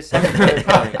 yeah, it's second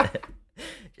bird.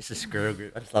 Just a squirrel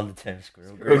grip. I just love the term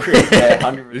squirrel Squirrel grip. grip, yeah,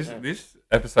 100%. This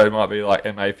episode might be like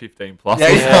MA 15 plus. Yeah,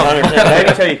 or something. 100%.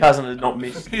 Maybe tell your cousin to not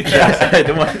miss. Yeah.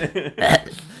 The one.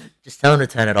 Just tell him to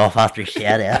turn it off after his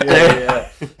shout out. Yeah.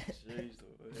 Jeez,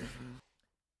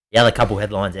 The other couple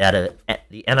headlines out of it,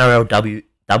 the NRL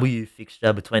W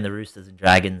fixture between the Roosters and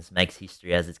Dragons makes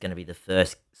history as it's going to be the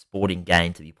first sporting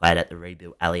game to be played at the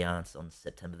rebuilt Allianz on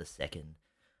September the 2nd.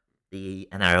 The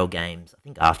NRL games, I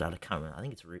think after, I can't remember, I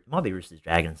think it might be Roosters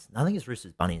Dragons. No, I think it's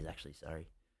Roosters Bunnies actually, sorry.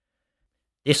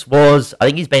 This was, I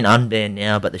think he's been unbanned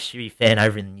now, but the Shiri fan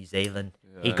over in New Zealand,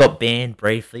 he got banned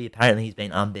briefly. Apparently he's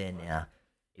been unbanned now.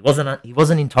 He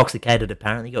wasn't intoxicated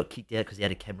apparently, he got kicked out because he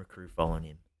had a camera crew following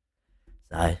him.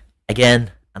 So,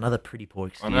 again, another pretty poor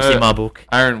excuse in my book.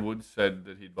 Aaron Woods said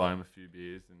that he'd buy him a few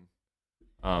beers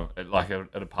and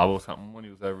at a pub or something when he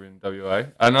was over in WA.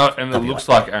 And it looks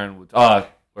like Aaron Woods.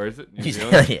 Where is it? New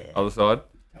Zealand? Yeah. Other side?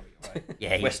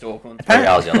 Yeah, West Auckland.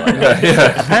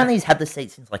 Apparently he's had the seat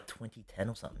since like 2010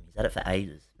 or something. He's had it for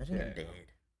ages. Imagine getting banned.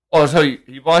 Oh, so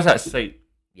he buys that seat.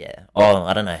 Yeah. Oh,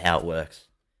 I don't know how it works.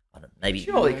 I don't. Maybe.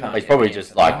 Surely can't. He's probably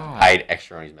just like paid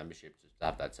extra on his membership just to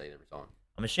have that seat every time.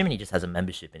 I'm assuming he just has a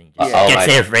membership and he just Yeah.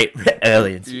 gets there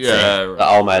early and sits Yeah. there. The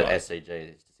old mate at SCG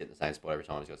is to sit in the same spot every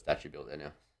time. He's got a statue built there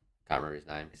now. Can't remember his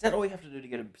name. Is that all you have to do to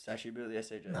get a statue built at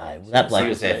the SCG? No, well, that bloke He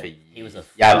was there for he was a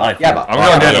Yeah, bloke. but I'm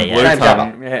going down to Yeah, Blue yeah.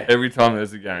 Tongue Yeah. every time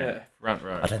there's a game. Yeah. Front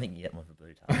row. I don't think you get one for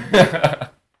Blue Tongue.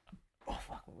 Oh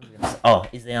fuck! What was I gonna say? Oh,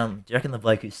 is the do you reckon the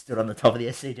bloke who stood on the top of the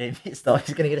SCG and pissed off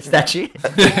is going to get a statue?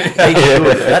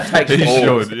 That takes He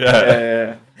balls. should, yeah.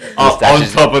 Yeah. On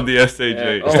statues- top of the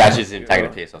SCG. Yeah. The statue's him taking a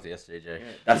piss off the SCG. Yeah,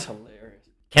 that's hilarious.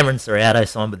 Cameron Serrato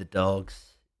signed with the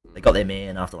Dogs. They got their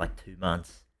man after like 2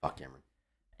 months. Fuck Cameron.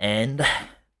 And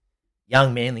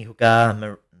young Manly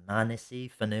hooker Manesi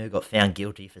Fainu got found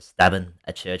guilty for stabbing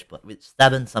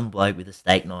some bloke with a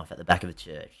steak knife at the back of a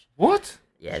church. What?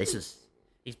 Yeah,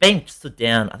 he's been stood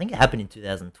down. I think it happened in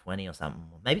 2020 or something,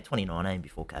 or maybe 2019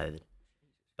 before COVID.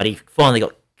 But he finally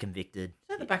got convicted. Is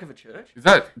that the back of a church? Is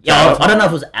that Yeah, I don't know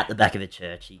if it was at the back of a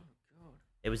church.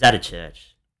 It was at a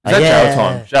church. Is that jail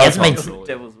time? He Jail hasn't time, been, surely.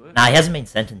 Devil's work. he hasn't been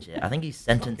sentenced yet. I think his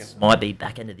sentence might be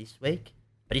back end of this week.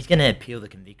 But he's going to appeal the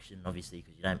conviction, obviously,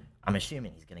 because I'm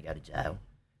assuming he's going to go to jail.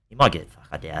 He might get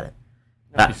I doubt it.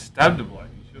 He But stabbed a bloke.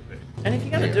 He should be. And if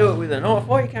you're going to do it with a knife,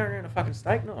 why are you carrying around a fucking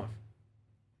steak knife?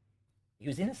 he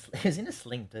was in a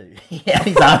sling too. He had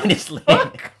his arm in his sling. So I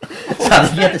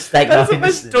think he had the steak That's knife the in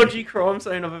most his dodgy crime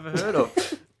scene I've ever heard of.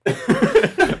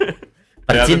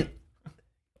 But Yeah, it's in.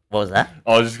 What was that?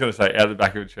 I was just going to say, out the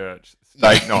back of a church,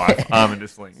 steak knife, arm in a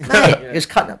sling. Mate, he was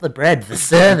cutting up the bread for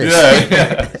service.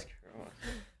 Yeah.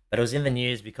 But it was in the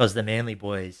news because the Manly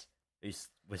boys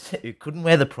who couldn't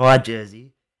wear the Pride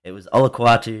jersey, it was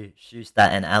Olaquatu, Schuster,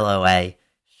 and Aloe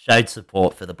showed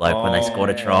support for the bloke when they scored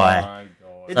a try. My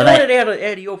They're So doing they- it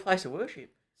out of your place of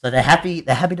worship. So they're happy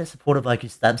to support a bloke who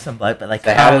stabbed some bloke, but they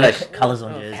So how can't did wear they- colours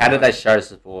on jerseys. How did they show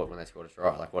support when they scored a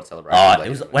try? Like what celebration? Oh, did they it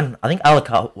was do? when I think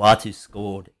Alaquatu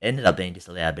scored. It ended up being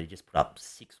disallowed, but he just put up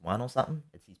 6-1 or something.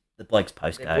 It's the bloke's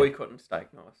They're postcode. boycotting steak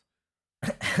knives.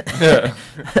 Yeah.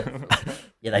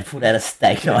 Yeah, they pulled out a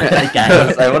steak knife at the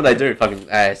game. So what did they do?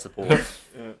 Fucking support.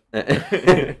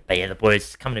 But yeah, the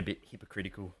boys coming a bit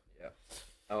hypocritical.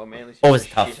 Oh, man, this Always is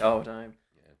a tough. shit whole time.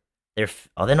 They're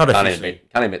not Can't officially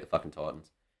even beat the fucking Titans.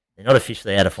 they're not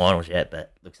officially out of finals yet,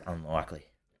 but looks unlikely.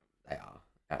 They are.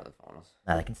 out of the finals.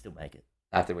 No, they can still make it.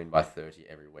 They have to win by 30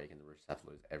 every week, and the Roosters have to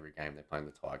lose every game. They're playing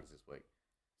the Tigers this week.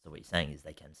 So what you're saying is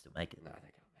they can still make it. No, they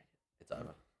can't make it. It's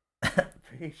over.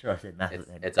 Pretty sure I said math.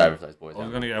 It's over for those boys. I was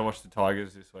going to go watch the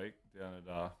Tigers this week down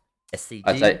at. SCG.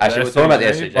 I'd say, actually, we're talking about the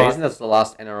SCG. Isn't that the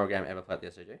last NRL game ever played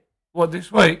at the SCG? What,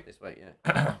 this week? This week,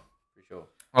 yeah. For sure.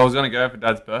 I was going to go for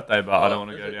Dad's birthday, but I don't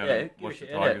want to go down and give watch the a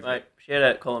shout Tigers. out, mate. Shout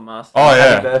out Colin Master. Oh, yeah.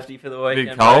 Happy birthday for the weekend.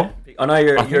 Big Cole. Mate. I know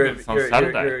you're I think it's on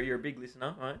Saturday. you're a big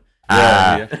listener, right?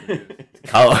 Yeah,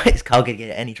 Is Cole going to get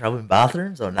in any trouble in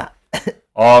bathrooms or not?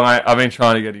 Oh, mate, I've been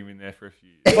trying to get him in there for a few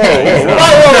years.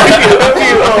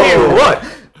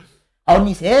 What? Holding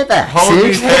his hair back. Holding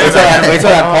his hair We're talking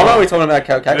about Ponga, we're talking about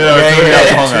Kurt Capewell.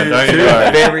 Yeah, don't you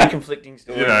worry. Very conflicting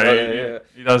stories. You know,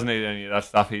 he doesn't need any of that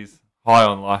stuff. He's high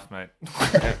on life, mate.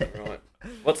 Right.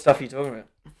 What stuff are you talking about?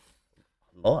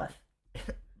 Life.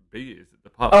 Beers at the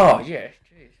pub. Oh, yeah.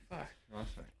 Jeez, fuck. Nice,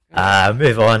 mate.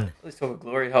 Move on. Let's talk about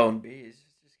glory hole and beers.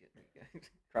 It's just getting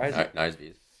crazy. No, nose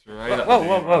beers. Straight up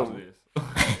Whoa. after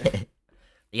this.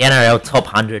 The NRL Top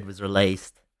 100 was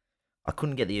released. I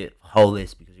couldn't get the whole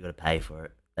list because you got to pay for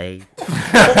it. What?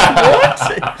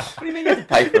 What do you mean you have to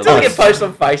pay for it? It's like a post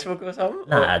on Facebook or something?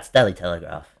 Nah, it's Daily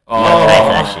Telegraph. Oh, pay for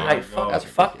that shit. Hey,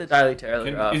 fuck the Daily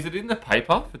Telegraph. Is it in the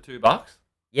paper for $2?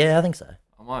 Yeah, I think so.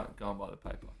 I might go and buy the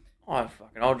paper.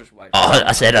 I'll just wait. Oh,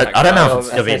 I said I don't know if it's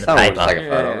still in the Someone will paper. take a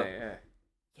photo of it.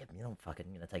 Yeah, but you're not fucking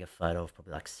gonna take a photo of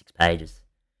probably like 6 pages.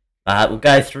 We'll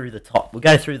go through the top. We'll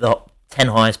go through the 10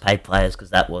 highest paid players because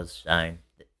that was shown.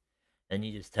 Then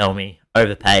you just tell me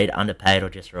overpaid, underpaid, or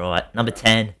just right. Number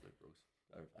 10,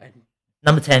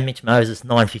 Mitch Moses,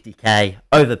 $950K,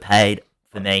 overpaid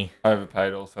for me.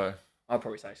 Overpaid also. I'd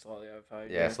probably say slightly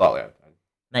overpaid. Yeah, slightly overpaid.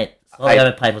 Mate, slightly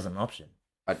overpaid wasn't an option.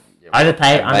 Yeah,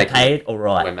 Overpaid, we're underpaid, or We're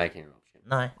right. making an option.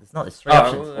 No, it's not. There's 3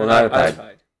 options. Well, no,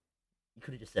 overpaid. You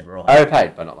could have just said right.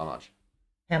 Overpaid, but not that much.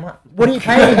 How much? What are you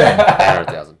paying then?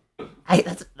 800,000. Hey,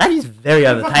 that is very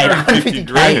overpaid. 150K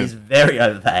grand. is very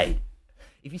overpaid.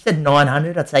 If you said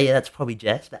 900, I'd say yeah, that's probably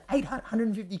just. But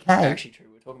 150K. Actually, true.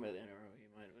 We're talking about the NRL here,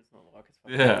 mate. It's not like it's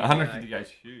fucking Yeah, NBA. 150K is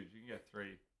huge. You can get 3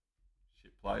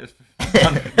 shit players for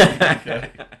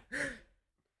 150K.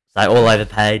 So all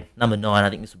overpaid. Number 9, I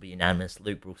think this will be unanimous.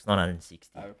 Luke Brooks,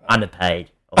 960. Overpaid.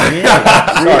 Underpaid. Oh, really?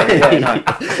 Sorry, yeah,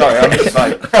 no. Sorry, I'm just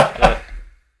like.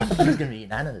 I thought it was going to be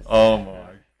unanimous. Oh my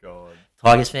god.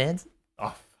 Tigers fans?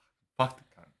 Oh, fuck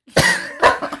the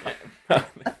cunt.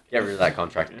 Get rid of that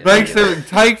contract. and get Make rid of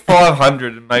some, take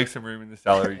 500 and make some room in the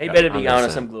salary He cap. better be going to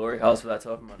 100%. some glory holes for that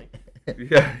type of money.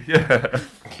 Yeah.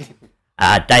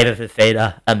 David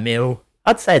Fafita, a mil.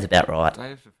 I'd say it's about right.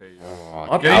 Dave Fafita.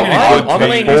 Oh, Get him in a good I'm team.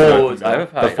 leaning towards Before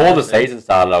overpaid. Before the season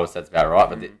started, I would say it's about right,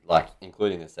 but like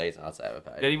including the season, I'd say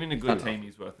overpaid. Get him in a good It's team,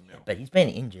 he's worth a mil. But he's been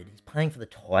injured. He's playing for the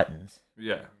Titans.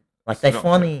 Yeah. Like, It's they not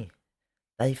finally...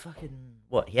 They fucking...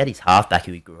 What? He had his halfback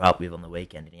who he grew up with on the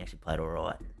weekend, and he actually played all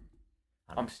right.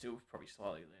 I'm still probably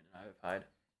slightly leaning overpaid.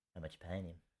 How much you paying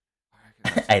him? I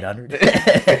reckon that's-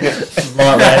 800.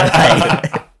 Slightly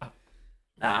overpaid.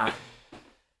 Nah.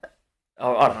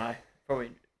 Oh, I don't know.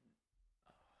 Probably.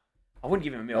 I wouldn't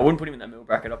give him a mil. I wouldn't put him in that mil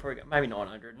bracket. I'd probably go maybe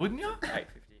 900. Wouldn't you?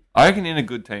 850. I reckon in a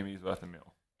good team, he's worth a mil.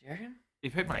 Do you reckon?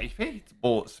 If he hits the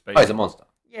ball at speed. Oh, he's a monster.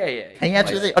 Yeah. And he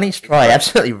absolutely, on his try, he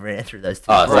absolutely ran through those two.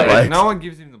 Oh, so blokes. No one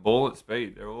gives him the ball at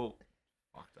speed. They're all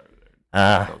fucked over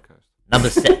there. Gold Coast.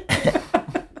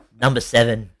 Number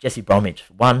 7, Jesse Bromwich,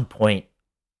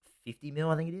 1.50 mil,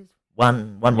 I think it is.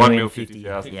 1 1 million mil 50.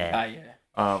 50,000. Yeah. Yeah.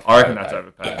 I reckon that's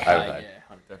Overpaid. overpaid. Overpaid. Yeah.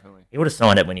 Definitely. He would have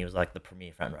signed it when he was like the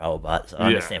premier front rower, but so I Yeah.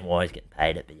 understand why he's getting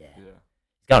paid it. But yeah, Yeah.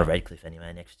 he's going to Redcliffe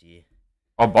anyway next year.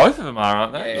 Oh, both of them are,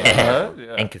 aren't they? Yeah. I heard,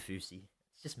 yeah. And Kafusi.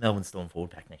 It's just Melbourne Storm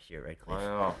forward pack next year at Redcliffe.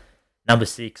 Wow. Number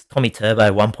 6, Tommy Turbo,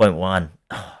 1.1.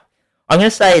 I'm going to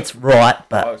say it's right,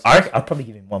 but I'd probably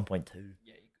give him 1.2.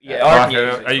 Yeah. I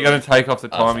reckon Are you going to take off the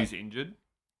time I'd he's injured?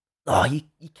 Oh, you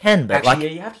can, but Actually, like, yeah,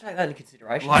 you have to take that into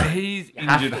consideration. Like, he's You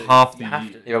have injured to. half the You have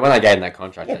year. to. Yeah, but when they gave him that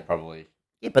contract, they probably.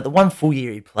 yeah, but the one full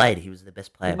year he played, he was the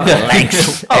best player by Yeah.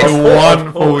 lengths. Oh,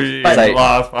 one full year. But they-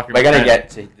 Last fucking We're going to game. get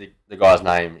to the guy's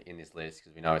name in this list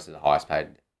because we know he's the highest paid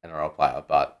NRL player.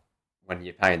 But when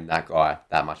you're paying that guy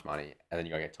that much money and then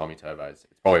you got to get Tommy Turbos, it's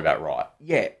probably about right.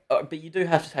 Yeah, but you do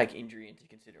have to take injury into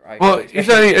consideration. Well,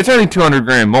 it's only 200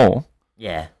 grand more.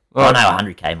 Yeah. Well, I know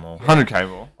 100k more. 100k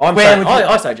more. I'm Where saying, would you-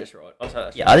 I say just right. I say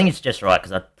that's Yeah, I think it's just right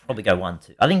because I'd probably go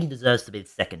 1-2. I think he deserves to be the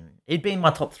second. He'd be in my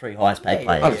top 3 highest paid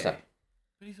players. 100%.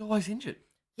 But he's always injured.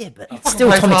 Yeah, but He it's fucking still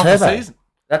plays Tommy half the Turbo. season.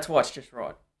 That's why it's just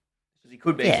right. Because he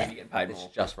could be Yeah. getting paid It's more.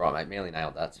 just right, mate. Merely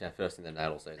nailed that. It's our first thing they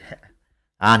nailed all season.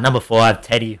 Number 5,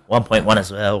 Teddy, 1.1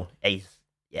 as well.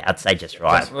 I'd say just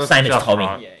right. That's Same as just Tommy.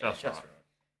 right. Yeah, Just just right. right.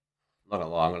 I'm not going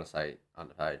to lie, I'm going to say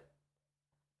underpaid.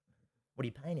 What are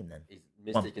you paying him then? He's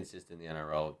Mr. Consistent in the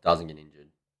NRL, doesn't get injured.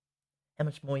 How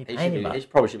much more are you He paying him? he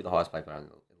probably should be the highest paid player in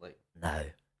the league. No,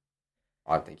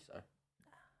 I think so.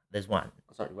 there's one.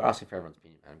 Sorry, we're asking for everyone's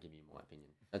opinion, man. I'm giving you my opinion.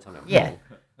 Don't tell me I'm Yeah. wrong.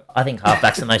 I think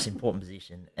halfback's the most important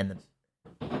position, and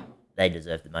they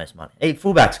deserve the most money. Hey,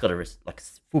 fullback's got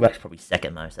fullback's probably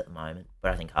second most at the moment,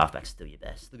 but I think halfback's still your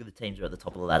best. Look at the teams who are at the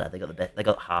top of the ladder. They got the best. They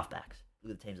got halfbacks.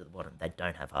 Look at the teams at the bottom. They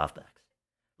don't have halfbacks.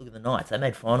 Look at the Knights. They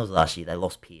made finals last year. They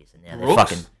lost Pierce, and now they're Brooks?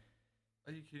 fucking.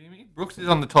 Are you kidding me? Brooks is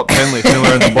on the top 10 list and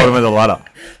we're at the bottom of the ladder.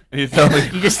 And you tell me...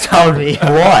 You just told me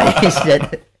why. You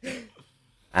said.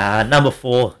 Number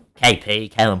 4,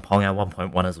 KP, Kalen Ponga,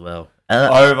 1.1 as well.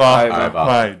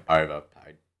 Overpaid.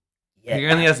 Overpaid. Yeah, He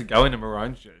only has to go in a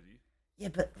Maroons jersey. yeah,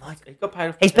 but like He got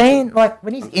paid. he's been like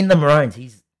when he's in the Maroons,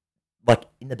 he's like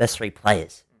in the best 3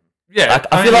 players. Yeah, Like,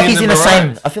 I feel like he's in the same.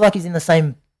 Maroons. I feel like he's in the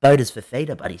same boat as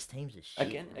Fafita, but his team's just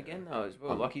shit. Again though as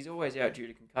well. Like he's always out due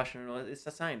to concussion and all. It's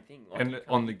the same thing. Like, And you can't-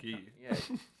 on the gear. Yeah.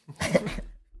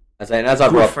 As I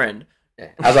Good brought friend.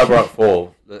 as I brought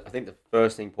forward, I think the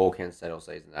first thing Paul Kent said all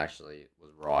season actually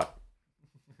was right,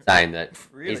 saying that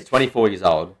Really? he's 24 years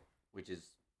old, which is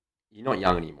you're not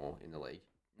young anymore in the league.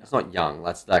 It's not young.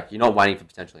 That's like you're not waiting for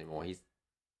potential anymore. He's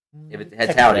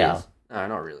that's how it is. No,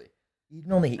 not really. You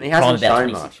normally hit And he your prime hasn't about shown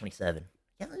 26, much. 27.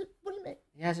 Yeah, what do you mean?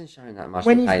 He hasn't shown that much.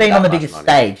 When to he's pay been that on the much biggest money.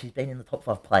 stage, he's been in the top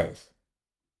 5 players.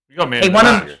 You got man He of won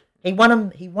the him. match.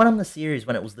 He won him the series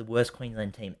when it was the worst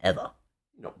Queensland team ever.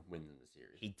 You're not winning the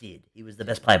series. He did. He was the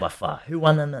best player by far. Who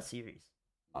won them that series?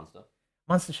 Munster.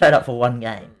 Munster showed up for one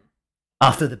game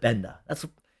after the bender. That's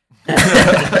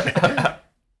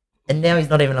and now he's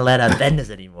not even allowed to have benders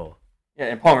anymore. Yeah,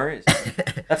 and Ponga is.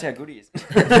 That's how good he is.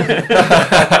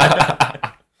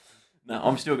 No,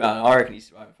 I'm still going. I reckon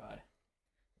he's overpaid.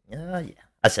 Yeah.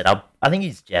 I said I think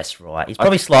he's just right. He's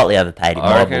probably slightly overpaid in I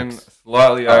my reckon books.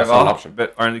 slightly Oh, that's not an over, option.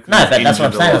 but only because No, but that's what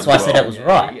I'm saying. That's why I said it was Yeah,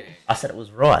 right. yeah. I said it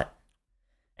was right.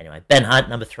 Anyway, Ben Hunt,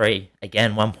 number 3,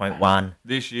 again 1.1.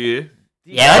 This year,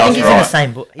 Yeah, I think That's he's in right. the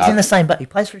same book. He's in the same boat. He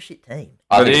plays for a shit team.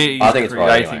 I but think, he's I think it's right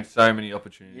creating anyway. so many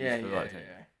opportunities Yeah, for yeah, that team.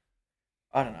 yeah.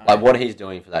 I don't know. Like what he's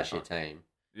doing for that shit team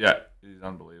Yeah, he's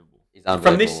unbelievable. is unbelievable.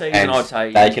 From this season, and I'd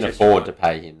say they he's can just afford right. to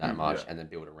pay him that much Yeah. and then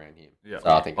build around him. Yeah,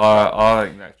 So I think I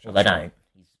think that's Well, just they right. don't.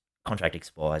 His contract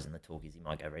expires, and the talk is he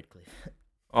might go Redcliffe.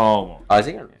 Oh, my. Oh, is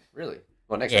he gonna really?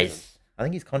 What next season? Yes, I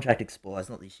think his contract expires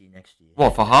not this year, next year.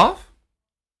 What, for half?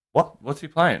 What? What's he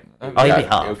playing? Oh, he'll be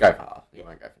half. He'll go for half. He Yeah.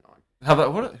 won't go for 9. How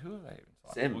about, who are they even?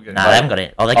 Sam. We'll get No, into they that. haven't got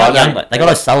it. Oh, they got Oh, young. no. They got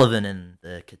O'Sullivan and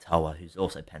the Katoa, who's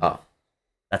also penalty. Oh.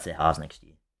 That's their halves next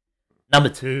year. Number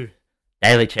 2,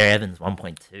 Daly Cherry Evans,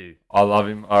 1.2. I love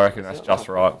him. I reckon that's just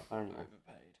right. Overpaid.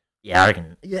 Yeah, I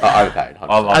reckon. Yeah, Oh, overpaid. I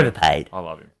love him. overpaid. I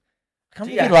love him. I can't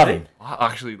Do believe you you love actually? him. I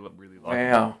actually really like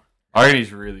him. Wow. I reckon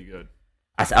he's really good.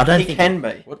 I don't He think. can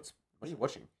be. What are you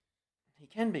watching? He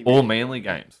can be. All Manly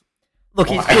games. Look,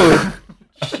 he's good.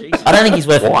 Jesus. I don't think he's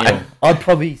worth Why? a mil. I'd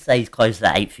probably say he's close to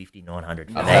 850, 900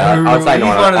 for me. I'd say He's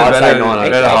 900. one of the I'd say better- 900.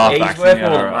 better half- He's halfbacks worth in the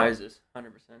more than NRL. Moses.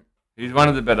 100%. He's one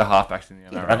of the better halfbacks in the Yeah,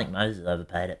 NRL. but I think Moses is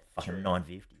overpaid at fucking True.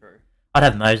 950. True. I'd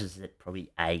have Moses at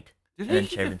probably 8. Did and he then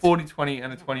hit a Cherubin's- 40-20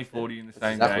 and a 20-40 in the That's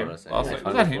same exactly game what I said. last Yeah, week?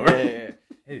 Was that him? Yeah, yeah.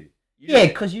 Who? You Yeah, just-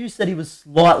 because you said he was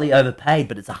slightly overpaid,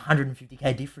 but it's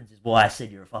 150k difference is why I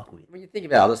said you're a fuckwit. When you think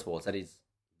about other sports, that is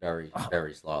very,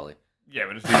 very slightly. Yeah,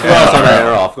 but it's Well, it's not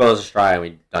NRL. I forgot it was Australia.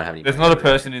 We don't have any. there's not a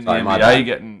person in the Sorry, my NBA bad.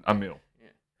 getting a mil. Yeah.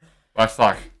 That's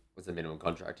like, What's the minimum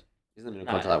contract? Isn't the minimum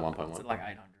No, contract like It's 1.1? like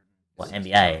 800. What,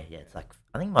 NBA? Yeah, it's like,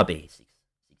 I think it might be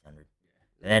 600.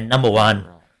 And then number 1,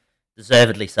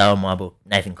 deservedly so in my book,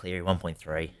 Nathan Cleary,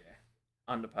 1.3. Yeah.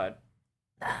 Underpaid.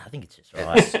 Nah, I think it's just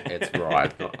It's, right. it's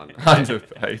right. Not under.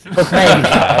 underpaid. Look,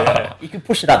 maybe you could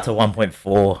push it up to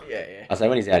 1.4. Yeah, yeah. I say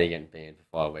when he's out, he getting banned for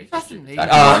 5 weeks. doesn't need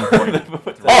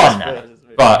Oh, no.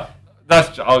 But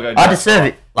that's I'll go. I deserve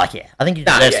it. Like, yeah, I think you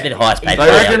deserve to be the highest paid So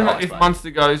player. I reckon highest if paid. Munster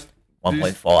goes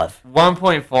 1.5.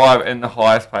 1.5 and the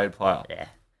highest paid player, Yeah.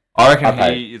 I reckon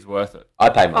Okay. he is worth it. I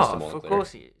pay Munster Oh, more than of Cleary.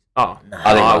 course he is. Oh, No. I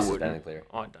think I Munster's wouldn't. better than Cleary.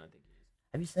 I don't think he is.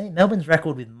 Have you seen Melbourne's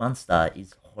record with Munster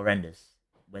is horrendous.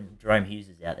 When Jerome Hughes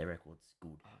is out, their record's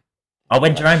good. Oh,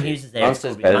 when Jerome Hughes is there, it's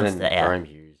Munster's good with better Munster than out. Jerome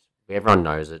Hughes. Everyone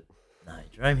knows it. No,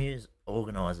 Jerome Hughes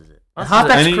organises it. The Munster's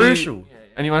halfback's any- crucial. Yeah, yeah.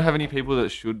 Anyone have any people that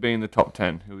should be in the top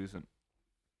 10 who isn't?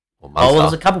 Well, Oh, well, there's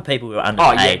Munster. a couple people who are Oh, yeah,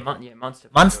 underpaid. Munster.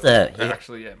 Munster, Yeah. he,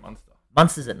 Actually, yeah, Munster.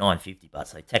 Munster's at 950, but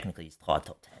so technically he's tied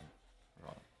top 10.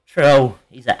 Right. Trell,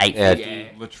 he's at Yeah, 850.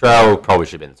 Yeah. Latrell probably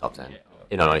should be in the top 10. Yeah.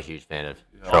 You're not a huge fan of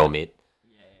Yeah. Trell Mid.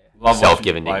 Yeah, yeah. Love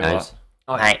Self-given watching him play, nicknames.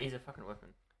 Oh, Mate. he's a fucking weapon.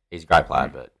 He's a great player,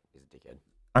 but he's a dickhead.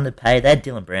 underpaid. They had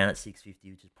Dylan Brown at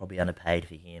 650, which is probably underpaid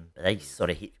for him, but they sort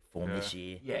of hit form Yeah. this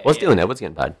year. Yeah. What's Dylan Edwards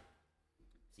getting paid?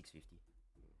 650.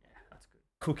 Yeah, that's good.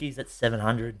 Cookies at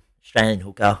 700. Australian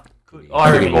hooker. Good. He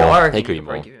I could be reckon. more. I reckon He could you be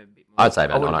probably more. give him a bit more. I'd say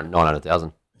about I wouldn't-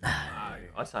 900,000. No,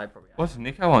 I'd say probably. What's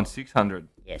Nico on 600?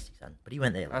 Yeah, 600. But he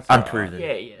went there That's unproven.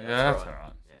 Yeah, Yeah, that's right.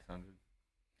 alright. Yeah. 600.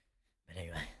 But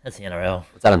anyway, that's the NRL.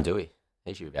 What's Adam Dewey?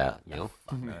 He should be about, you know.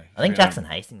 I think Jackson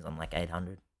Hastings on like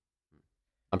 800.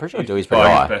 I'm pretty sure Dewey's pretty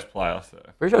high. Best player, so.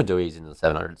 Pretty sure Dewey's in the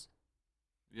 700s.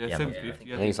 Yeah, Yeah,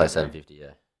 750. I think it's like 750,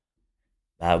 yeah.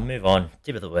 We'll move on.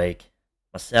 Tip of the week.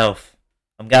 Myself,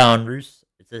 I'm going Roos.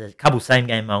 It's a couple same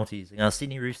game multis. I'm going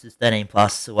Sydney Roosters 13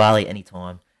 plus, Suwali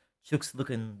anytime. Shook's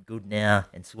looking good now,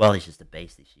 and Suwali's just a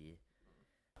beast this year.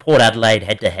 Port Adelaide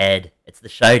head to head. It's the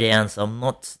showdown, so I'm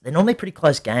not. They're normally pretty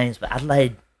close games, but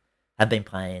Adelaide have been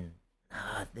playing.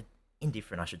 They're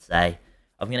indifferent, I should say.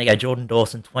 I'm going to go Jordan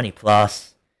Dawson 20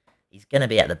 plus. He's going to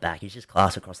be at the back. He's just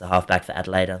class across the halfback for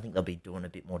Adelaide. I think they'll be doing a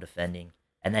bit more defending.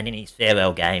 And then in his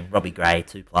farewell game, Robbie Gray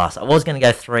 2 plus. I was going to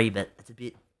go 3, but it's a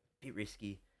bit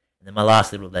risky. And then my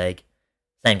last little leg,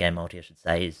 same game multi, I should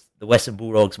say, is the Western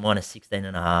Bulldogs minus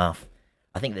 16.5.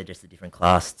 I think they're just a different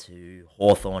class to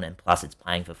Hawthorn, and plus it's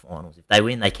playing for finals. If they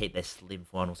win, they keep their slim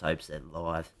finals hopes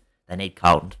alive. They need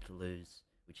Carlton to lose,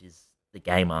 which is the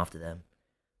game after them.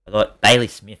 I got Bailey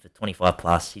Smith at 25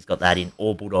 plus. He's got that in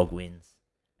all Bulldog wins.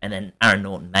 And then Aaron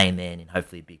Norton, main man, in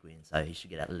hopefully a big win. So he should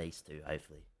get at least 2,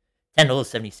 hopefully.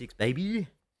 $10.76, baby.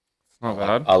 It's not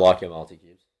bad. I like your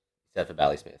multi-cubes, except for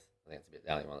Bailey Smith. I think it's a bit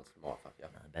the only one that's might fuck you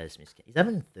up. No, Bailey Smith. He's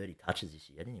having 30 touches this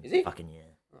year. I didn't even Is he? fucking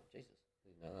Oh, Jesus.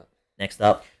 Didn't know that. Next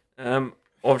up, I've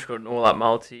just got an all-up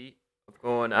multi. I've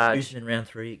gone. Usman round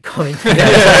 3. Coming.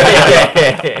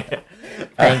 Yeah.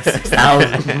 Paying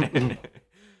 6,000.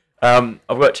 I've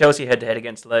got Chelsea head-to-head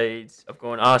against Leeds. I've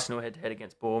gone Arsenal head-to-head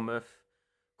against Bournemouth.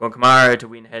 I've gone Kamara to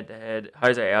win head-to-head.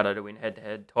 Jose Aldo to win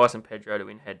head-to-head. Tyson Pedro to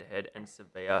win head-to-head. And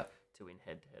Sevilla to win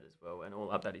head-to-head as well. And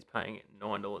all up that he's paying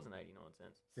 $9.89.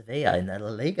 Sevilla in the La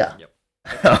Liga. Yep.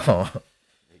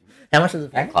 How much is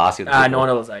it pay? Classy. with the football.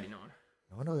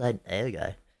 $9.89. There we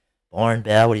go. Byron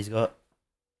Bow, what he's got?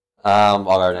 I'll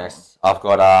go next. I've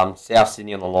got South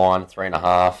Sydney on the line,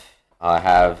 3.5. I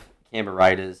have Canberra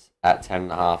Raiders at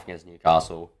 10.5 against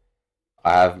Newcastle.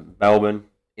 I have Melbourne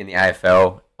in the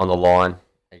AFL on the line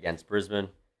against Brisbane.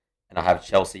 And I have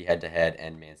Chelsea head-to-head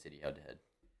and Man City head-to-head.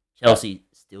 Chelsea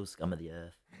still scum of the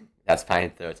earth. That's paying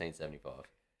 $13.75.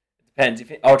 Depends.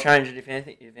 I'll change it if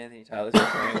Anthony Taylor's playing.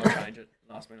 I'll change it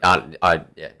last minute.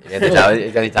 If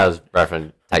Anthony Taylor's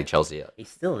reference, take Chelsea out. He's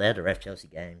still allowed to ref Chelsea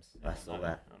games. I saw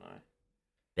that. I know.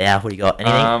 Bow, what do you got?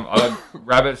 Anything? I got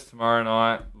Rabbits tomorrow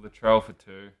night. Latrell for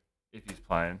 2, if he's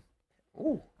playing.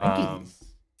 Ooh, monkeys.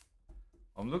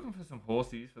 I'm looking for some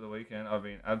horsies for the weekend. I've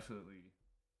been absolutely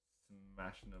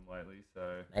smashing them lately.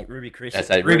 So Mate, Ruby Chris. That's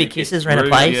a Ruby Ruby Kisses Kiss- ran a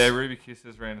place. Yeah, Ruby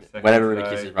Kisses ran a second. Whenever Ruby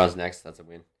today. Kisses runs next, that's a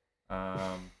win.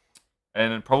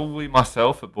 And then probably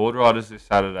myself at Board Riders this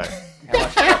Saturday.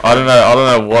 I don't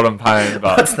know what I'm paying,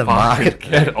 but What's the market?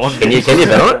 Get on Can this. you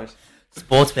bet on it?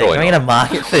 Sports bet. Surely Can we not. get a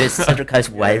market for Central Coast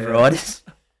wave riders?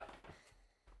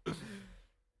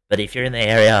 But if you're in the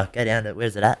area, go down to,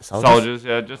 where's it at? Soldiers,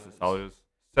 yeah, just the Soldiers.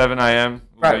 7 a.m.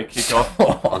 will be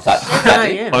kickoff On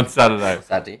Saturday. on Saturday.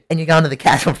 Saturday. And you're going to the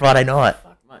cash on Friday night.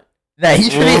 Fuck, mate. No, you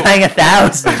should be Ooh. paying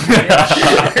 1,000.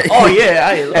 Oh yeah,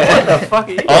 hey, what the fuck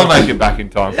are you? I'll make it back in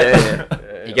time.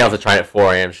 You get off the train at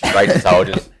 4 a.m. straight to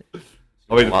Soldiers.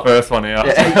 I'll be the first one out.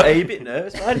 Are you a bit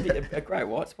nervous, mate? A great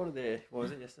white spotted there. What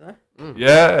was it yesterday?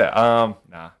 Yeah,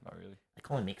 nah, not really. They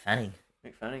call him Mick Fanning.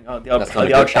 Mick Fanning. Oh, the old, That's not a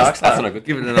the old good. Sharks. That's not a good.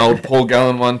 Give it an old Paul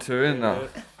Gallen one too, and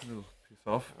piss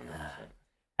off.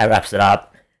 That wraps it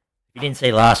up. If you didn't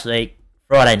see last week,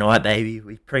 Friday night, baby,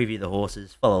 we preview the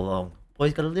horses. Follow along.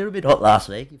 Boys got a little bit hot last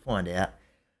week, you find out.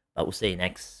 But we'll see you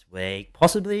next week.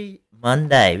 Possibly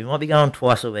Monday. We might be going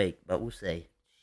twice a week, but we'll see.